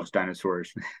Wallace. He loves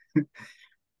dinosaurs.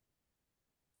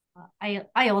 I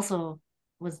also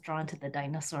was drawn to the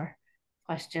dinosaur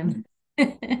question.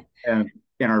 And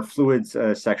in our fluids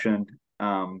section,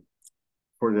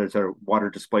 where there's a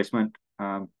water displacement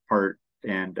part,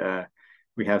 and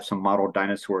we have some model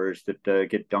dinosaurs that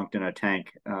get dunked in a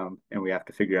tank, and we have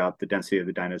to figure out the density of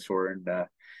the dinosaur, and that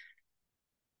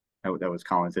was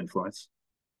Colin's influence.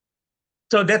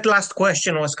 So that last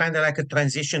question was kind of like a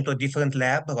transition to a different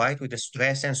lab, right? With the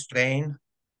stress and strain,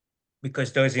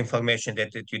 because there is information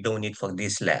that you don't need for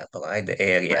this lab, right? The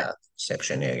area, right.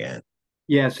 Section area.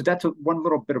 Yeah, so that's one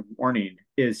little bit of warning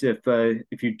is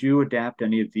if you do adapt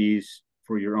any of these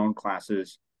for your own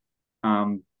classes,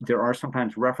 there are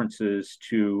sometimes references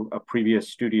to a previous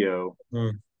studio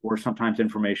or sometimes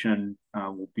information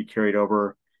will be carried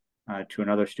over to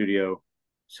another studio.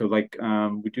 So like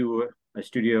we do a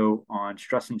studio on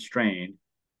stress and strain.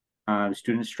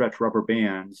 Students stretch rubber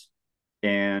bands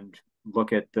and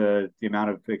look at the amount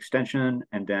of extension,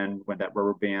 and then when that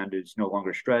rubber band is no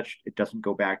longer stretched, it doesn't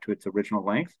go back to its original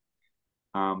length.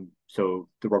 So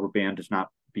the rubber band does not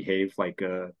behave like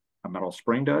a metal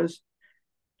spring does.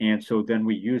 And so then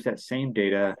we use that same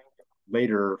data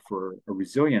later for a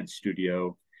resilience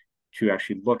studio to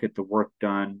actually look at the work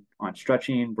done on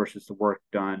stretching versus the work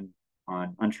done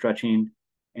on unstretching.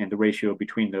 And the ratio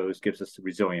between those gives us the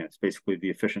resilience, basically the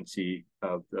efficiency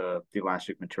of the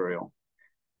elastic material.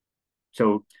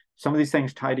 So some of these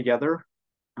things tie together,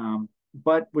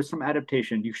 but with some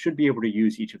adaptation, you should be able to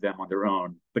use each of them on their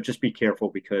own, but just be careful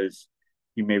because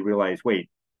you may realize, wait,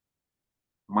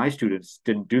 my students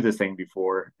didn't do this thing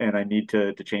before, and I need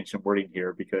to change some wording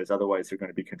here because otherwise they're going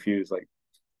to be confused. Like,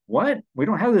 what? We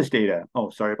don't have this data.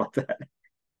 Oh, sorry about that.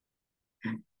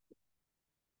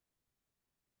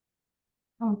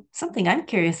 Something I'm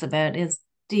curious about is,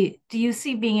 do you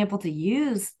see being able to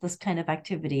use this kind of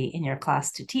activity in your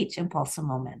class to teach impulse and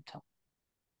momentum?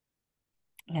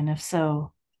 And if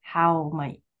so, how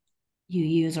might you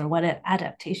use, or what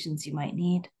adaptations you might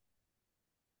need?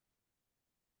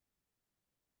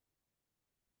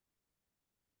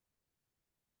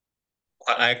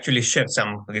 I actually shared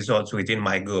some results within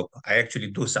my group. I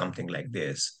actually do something like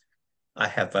this. I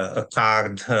have a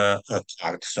card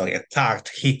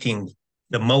hitting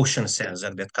the motion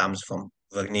sensor that comes from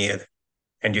vernier,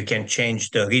 and you can change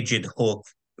the rigid hook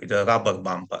with a rubber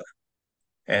bumper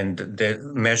and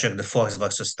measure the force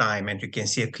versus time, and you can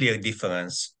see a clear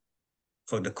difference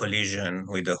for the collision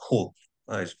with the hook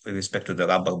with respect to the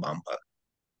rubber bumper.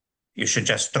 You should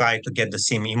just try to get the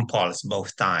same impulse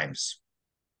both times.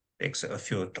 Takes a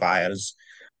few trials,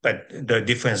 but the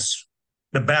difference,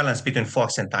 the balance between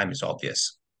force and time is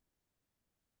obvious.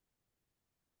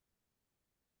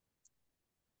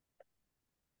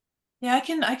 Yeah,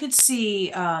 I could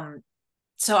see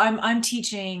so I'm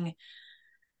teaching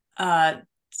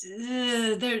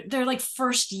they're like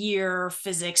first year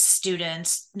physics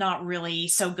students, not really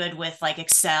so good with like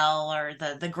Excel or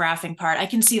the graphing part. I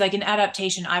can see like an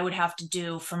adaptation I would have to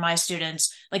do for my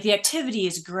students. Like the activity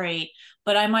is great,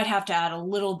 but I might have to add a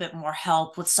little bit more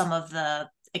help with some of the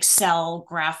Excel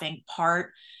graphing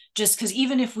part, just because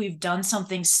even if we've done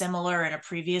something similar in a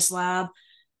previous lab,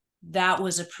 that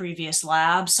was a previous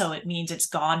lab, so it means it's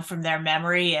gone from their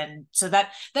memory. And so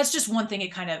that's just one thing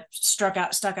it kind of stuck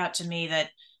out to me,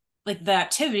 that like the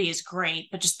activity is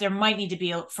great, but just there might need to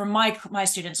be for my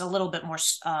students a little bit more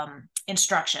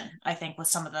instruction, I think, with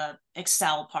some of the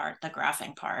Excel part, the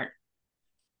graphing part.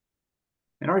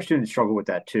 And our students struggle with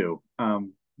that too.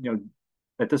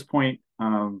 At this point,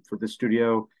 for this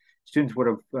studio, students would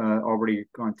have already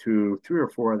gone through 3 or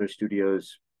 4 other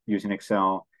studios using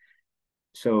Excel.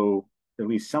 So at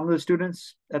least some of the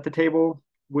students at the table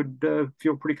would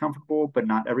feel pretty comfortable, but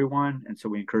not everyone. And so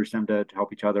we encourage them to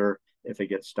help each other if they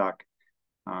get stuck.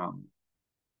 And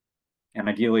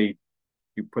ideally,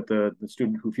 you put the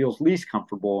student who feels least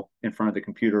comfortable in front of the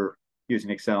computer using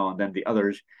Excel, and then the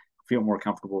others who feel more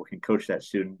comfortable can coach that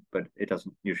student, but it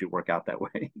doesn't usually work out that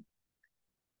way.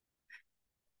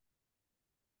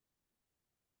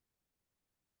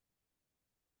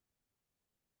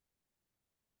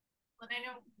 Well, I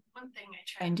know one thing I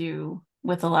try and do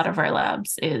with a lot of our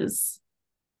labs is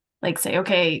like say,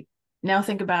 okay, now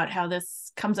think about how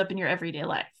this comes up in your everyday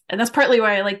life. And that's partly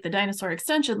why I like the dinosaur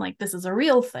extension, like this is a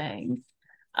real thing.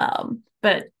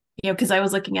 But because I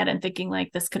was looking at it and thinking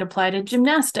like this could apply to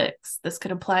gymnastics. This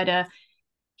could apply to,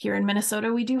 here in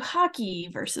Minnesota, we do hockey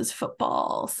versus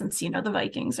football, since the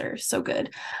Vikings are so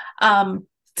good. So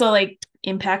like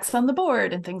impacts on the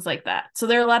board and things like that. So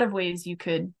there are a lot of ways you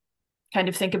could kind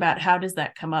of think about how does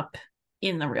that come up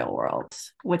in the real world,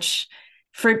 which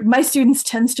for my students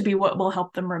tends to be what will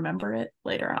help them remember it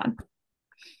later on.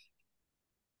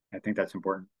 I think that's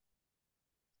important.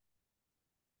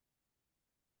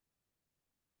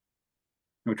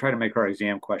 We try to make our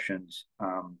exam questions,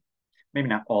 maybe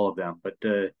not all of them, but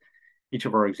each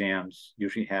of our exams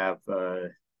usually have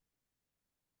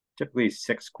typically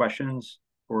 6 questions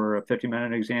for a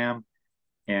 50-minute exam.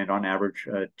 And on average,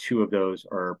 2 of those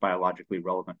are biologically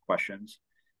relevant questions.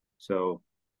 So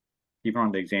even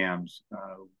on the exams,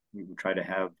 we would try to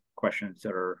have questions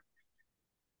that are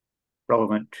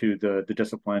relevant to the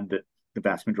discipline that the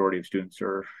vast majority of students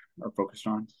are focused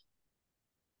on.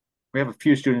 We have a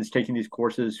few students taking these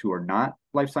courses who are not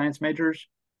life science majors,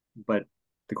 but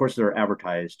the courses are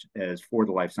advertised as for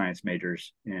the life science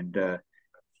majors. And, at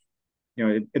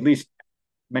least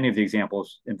many of the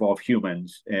examples involve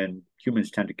humans, and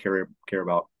humans tend to care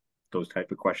about those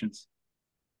type of questions.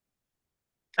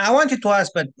 I wanted to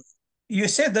ask, but you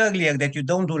said earlier that you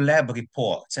don't do lab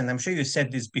reports, and I'm sure you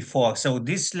said this before. So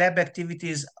these lab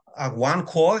activities are one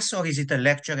course, or is it a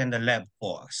lecture and a lab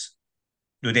course?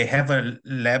 Do they have a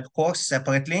lab course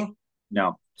separately?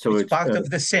 No, so It's part of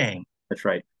the same. That's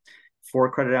right.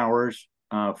 4 credit hours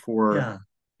for Yeah.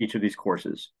 each of these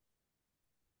courses.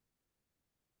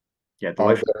 Yeah,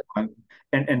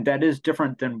 and that is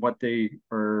different than what they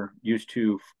are used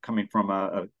to coming from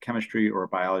a chemistry or a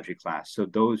biology class. So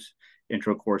those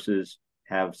intro courses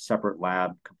have separate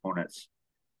lab components.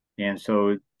 And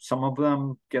so some of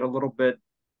them get a little bit,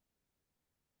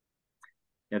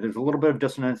 there's a little bit of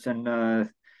dissonance, and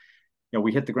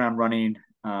we hit the ground running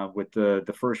with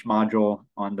the first module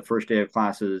on the first day of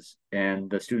classes,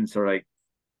 and the students are like,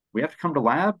 we have to come to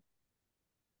lab?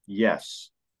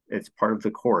 Yes, it's part of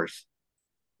the course.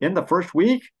 In the first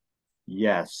week?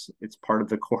 Yes, it's part of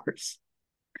the course.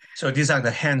 So these are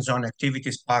the hands-on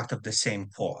activities, part of the same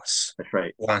course. That's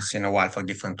right. Once in a while for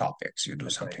different topics, you do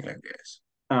That's something right. like this.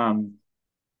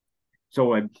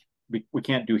 So we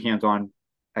can't do hands-on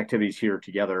activities here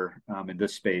together in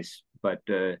this space, but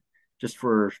just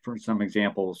for some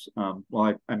examples,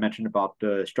 well, I mentioned about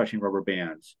stretching rubber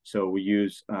bands. So we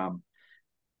use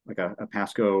like a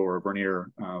Pasco or a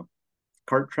vernier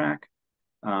cart track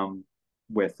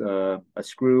with a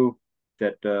screw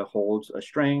that holds a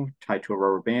string tied to a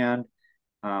rubber band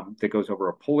that goes over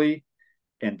a pulley,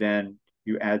 and then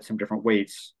you add some different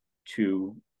weights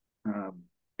to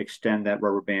extend that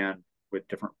rubber band with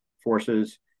different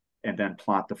forces, and then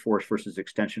plot the force versus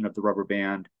extension of the rubber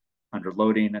band under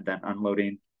loading and then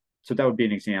unloading. So that would be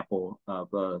an example of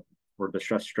for the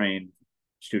stress strain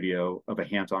studio of a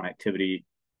hands-on activity.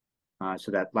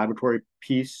 So that laboratory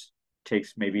piece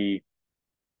takes maybe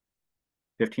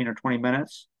 15 or 20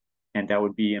 minutes, and that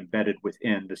would be embedded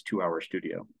within this 2-hour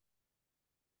studio.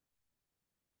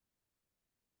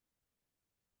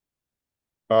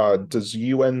 Does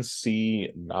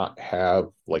UNC not have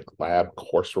like lab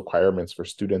course requirements for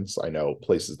students? I know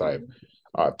places that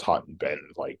I've taught and been,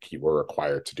 like, you were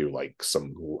required to do like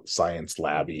some science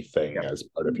labby thing as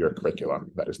part of your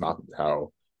curriculum. That is not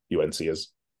how UNC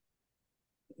is.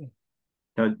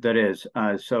 That is.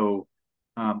 So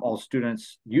all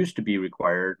students used to be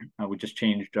required. We just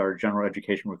changed our general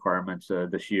education requirements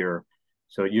this year.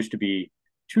 So it used to be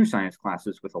 2 science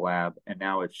classes with a lab, and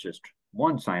now it's just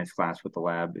 1 science class with the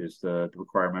lab is the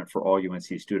requirement for all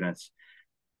UNC students.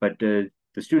 But the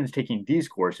students taking these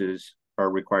courses are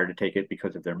required to take it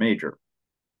because of their major.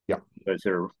 Yeah. Because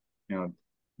they're,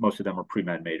 most of them are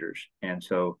pre-med majors. And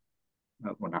so,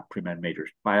 well, not pre-med majors,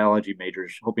 biology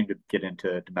majors hoping to get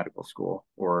into medical school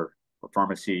or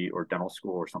pharmacy or dental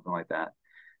school or something like that.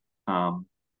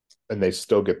 And they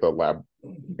still get the lab,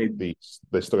 they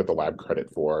still get the lab credit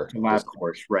for the lab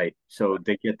course, right? So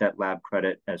they get that lab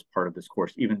credit as part of this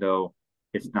course, even though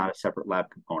it's not a separate lab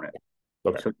component.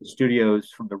 Okay. So the studios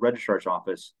from the registrar's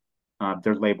office,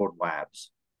 they're labeled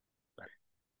labs.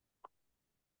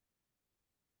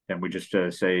 And we just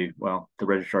say, well, the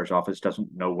registrar's office doesn't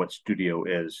know what studio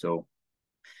is, so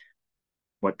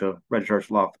what the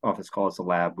registrar's office calls a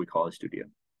lab, we call a studio.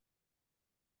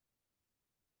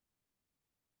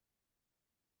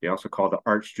 They also call the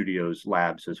art studios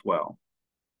labs as well.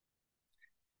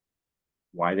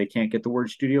 Why they can't get the word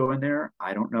studio in there,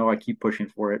 I don't know. I keep pushing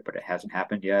for it, but it hasn't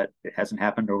happened yet. It hasn't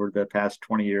happened over the past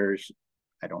 20 years.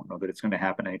 I don't know that it's going to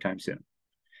happen anytime soon.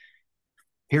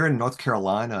 Here in North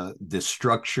Carolina, the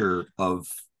structure of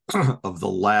the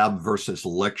lab versus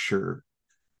lecture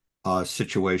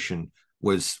situation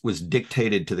was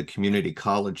dictated to the community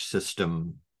college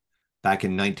system back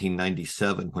in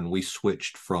 1997 when we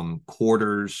switched from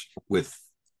quarters with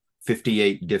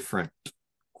 58 different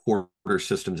quarter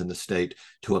systems in the state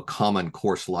to a common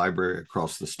course library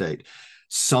across the state.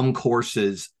 Some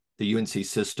courses, the UNC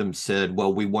system said,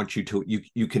 well, we want you to,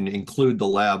 you can include the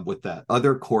lab with that.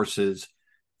 Other courses,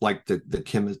 like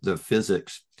the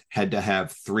physics, had to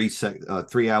have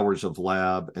 3 hours of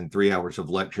lab and 3 hours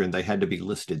of lecture, and they had to be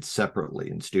listed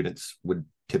separately, and students would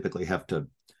typically have to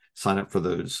sign up for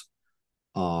those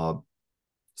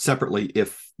separately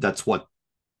if that's what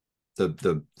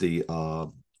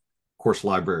the course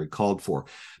library called for.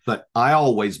 But I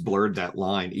always blurred that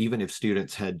line, even if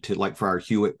students had to, like for our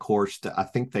Hewitt course, I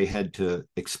think they had to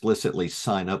explicitly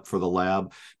sign up for the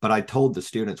lab. But I told the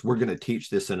students, we're going to teach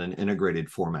this in an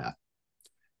integrated format.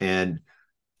 And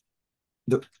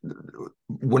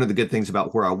one of the good things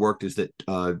about where I worked is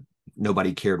that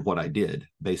nobody cared what I did,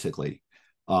 basically.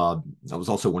 That was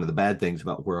also one of the bad things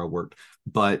about where I worked.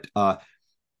 But,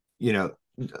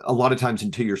 a lot of times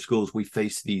in two-year schools, we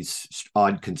face these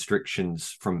odd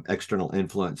constrictions from external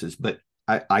influences, but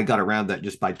I got around that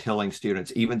just by telling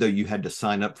students, even though you had to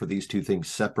sign up for these two things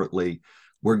separately,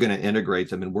 we're going to integrate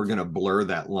them and we're going to blur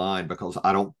that line, because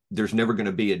there's never going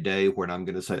to be a day when I'm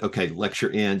going to say, okay, lecture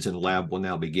ends and lab will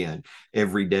now begin.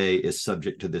 Every day is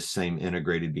subject to this same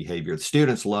integrated behavior. The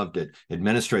students loved it.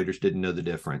 Administrators didn't know the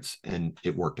difference, and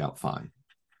it worked out fine.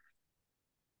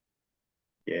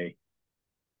 Yay.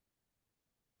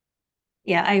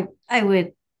 Yeah, I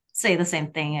would say the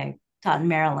same thing. I taught in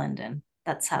Maryland, and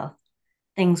that's how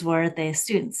things were. The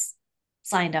students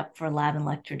signed up for lab and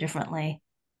lecture differently,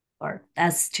 or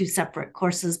as two separate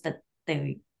courses, but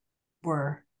they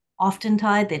were often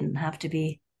tied. They didn't have to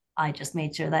be. I just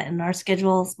made sure that in our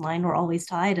schedules, mine were always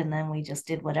tied, and then we just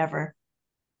did whatever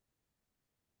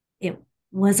it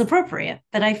was appropriate.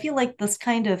 But I feel like this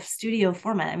kind of studio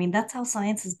format, I mean, that's how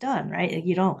science is done, right?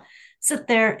 You don't sit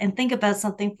there and think about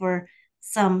something for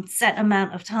some set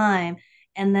amount of time,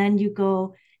 and then you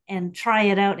go and try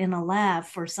it out in a lab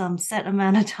for some set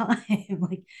amount of time.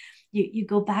 Like you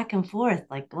go back and forth,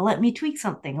 like, well, let me tweak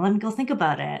something. Let me go think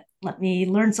about it. Let me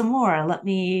learn some more. Let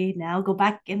me now go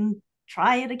back and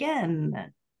try it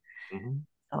again. Mm-hmm.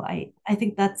 So I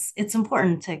think it's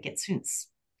important to get students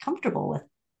comfortable with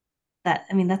that.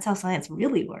 I mean, that's how science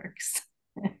really works.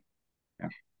 Yeah.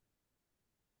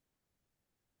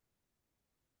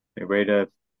 A way to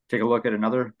take a look at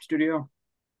another studio.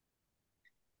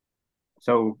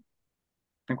 So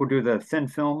I think we'll do the thin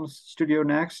films studio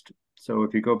next. So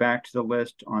if you go back to the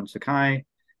list on Sakai,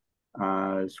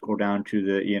 scroll down to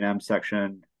the E&M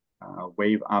section,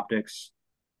 wave optics,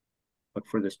 look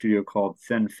for the studio called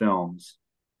Thin Films.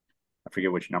 I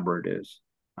forget which number it is.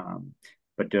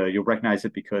 But you'll recognize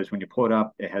it because when you pull it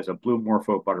up, it has a blue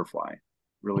morpho butterfly,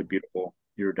 really beautiful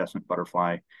iridescent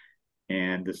butterfly.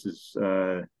 And this is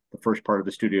the first part of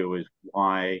the studio is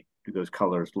why do those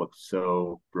colors look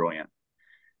so brilliant?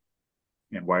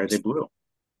 And why are they blue?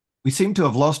 We seem to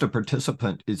have lost a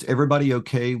participant. Is everybody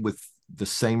okay with the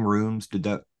same rooms? Did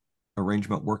that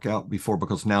arrangement work out before?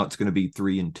 Because now it's going to be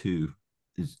 3 and 2.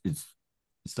 Is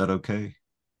that okay?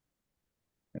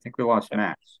 I think we lost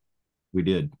Max. We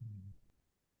did.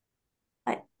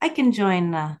 I can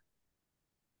join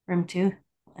room 2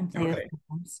 and play with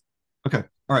films. Okay.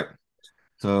 All right.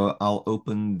 So I'll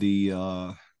open the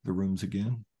rooms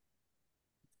again.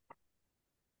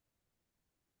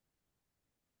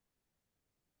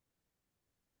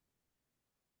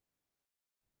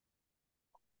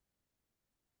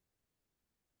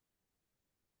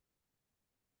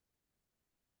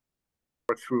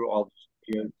 Through all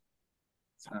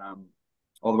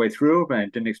the way through, but I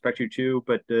didn't expect you to,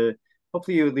 but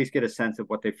hopefully you at least get a sense of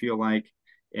what they feel like.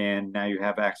 And now you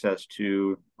have access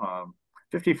to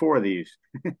 54 of these.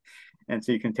 And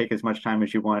so you can take as much time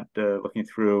as you want looking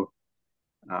through.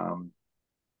 And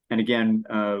again,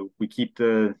 we keep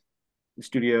the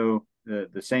studio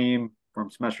the same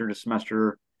from semester to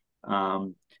semester.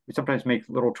 We sometimes make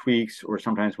little tweaks, or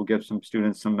sometimes we'll give some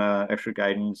students some extra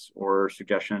guidance or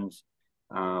suggestions.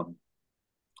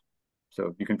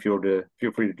 So you can feel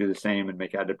free to do the same and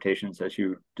make adaptations as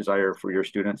you desire for your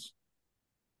students.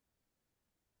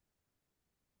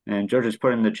 And Joe just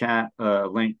put in the chat a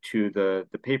link to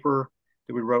the paper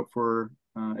that we wrote for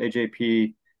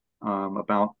AJP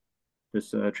about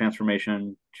this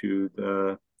transformation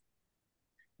to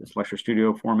this lecture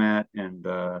studio format and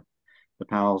the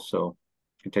PALs. So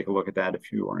you can take a look at that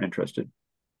if you are interested.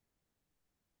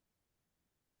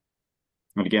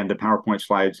 And again, the PowerPoint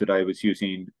slides that I was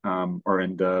using are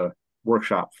in the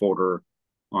workshop folder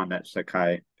on that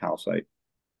Sakai PAL site.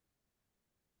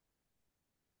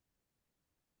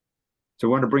 So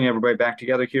I want to bring everybody back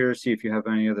together here, see if you have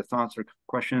any other thoughts or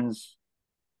questions.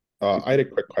 I had a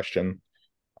quick question.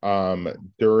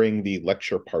 During the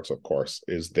lecture parts of course,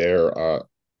 is there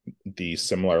the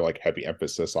similar like heavy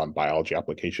emphasis on biology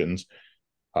applications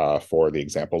for the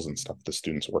examples and stuff the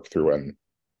students work through and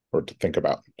or to think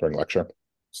about during lecture?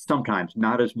 Sometimes,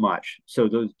 not as much. So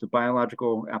the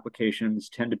biological applications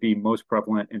tend to be most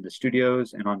prevalent in the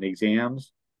studios and on the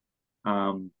exams.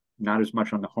 Not as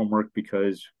much on the homework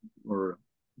because we're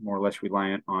more or less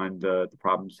reliant on the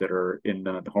problems that are in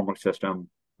the homework system,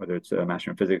 whether it's a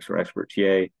Master in Physics or Expert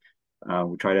TA.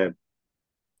 We try to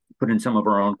put in some of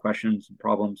our own questions and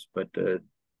problems, but there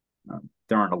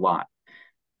aren't a lot.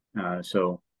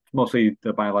 So mostly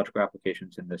the biological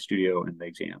applications in the studio and the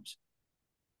exams.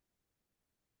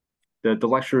 The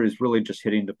lecture is really just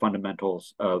hitting the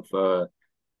fundamentals of the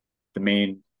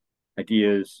main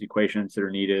ideas, equations that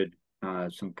are needed,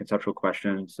 some conceptual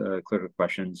questions, clinical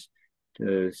questions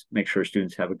to make sure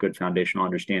students have a good foundational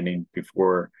understanding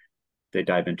before they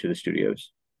dive into the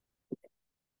studios.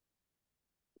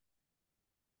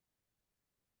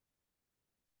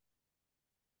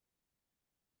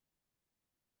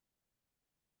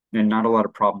 And not a lot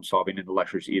of problem solving in the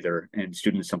lectures either. And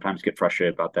students sometimes get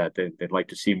frustrated about that. They'd like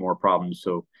to see more problems.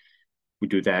 So we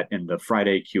do that in the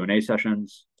Friday Q&A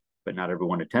sessions, but not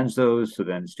everyone attends those. So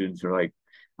then students are like,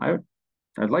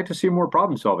 I'd like to see more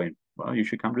problem solving. Well, you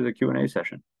should come to the Q&A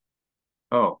session.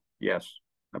 Oh, yes,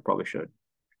 I probably should.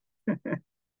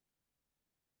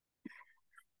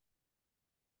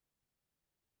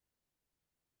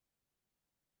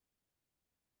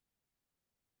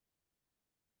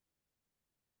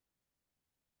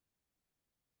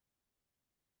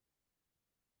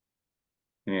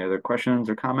 Any other questions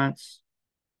or comments?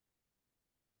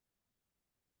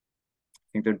 I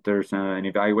think that there's an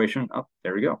evaluation. Oh,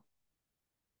 there we go.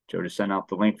 Joe just sent out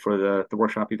the link for the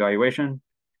workshop evaluation.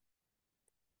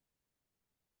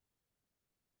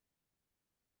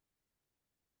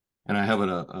 And I have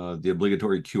the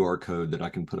obligatory QR code that I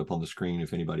can put up on the screen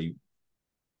if anybody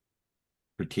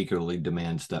particularly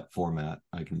demands that format.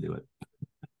 I can do it.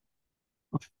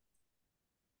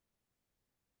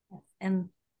 And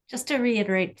just to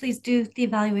reiterate, please do the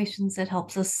evaluations. It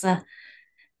helps us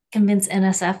convince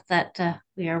NSF that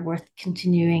we are worth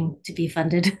continuing to be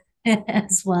funded,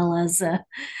 as well as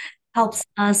helps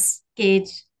us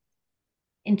gauge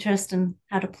interest in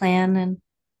how to plan and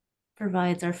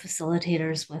provides our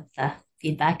facilitators with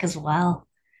feedback as well.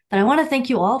 But I want to thank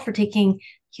you all for taking a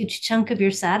huge chunk of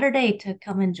your Saturday to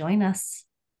come and join us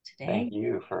today. Thank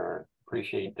you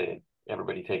appreciate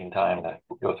everybody taking time to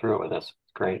go through it with us.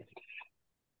 It's great.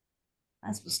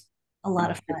 This was a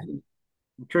lot of fun.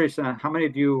 I'm curious, how many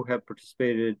of you have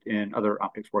participated in other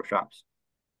optics workshops?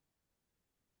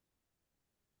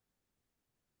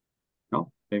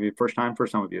 No, maybe first time for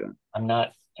some of you then.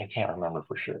 I can't remember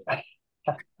for sure.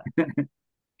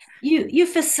 You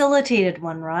facilitated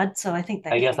one, Rod, so I think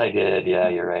that I guess I did. Yeah,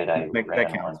 you're right. I that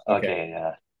ran counts. one. Okay. Okay,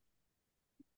 yeah.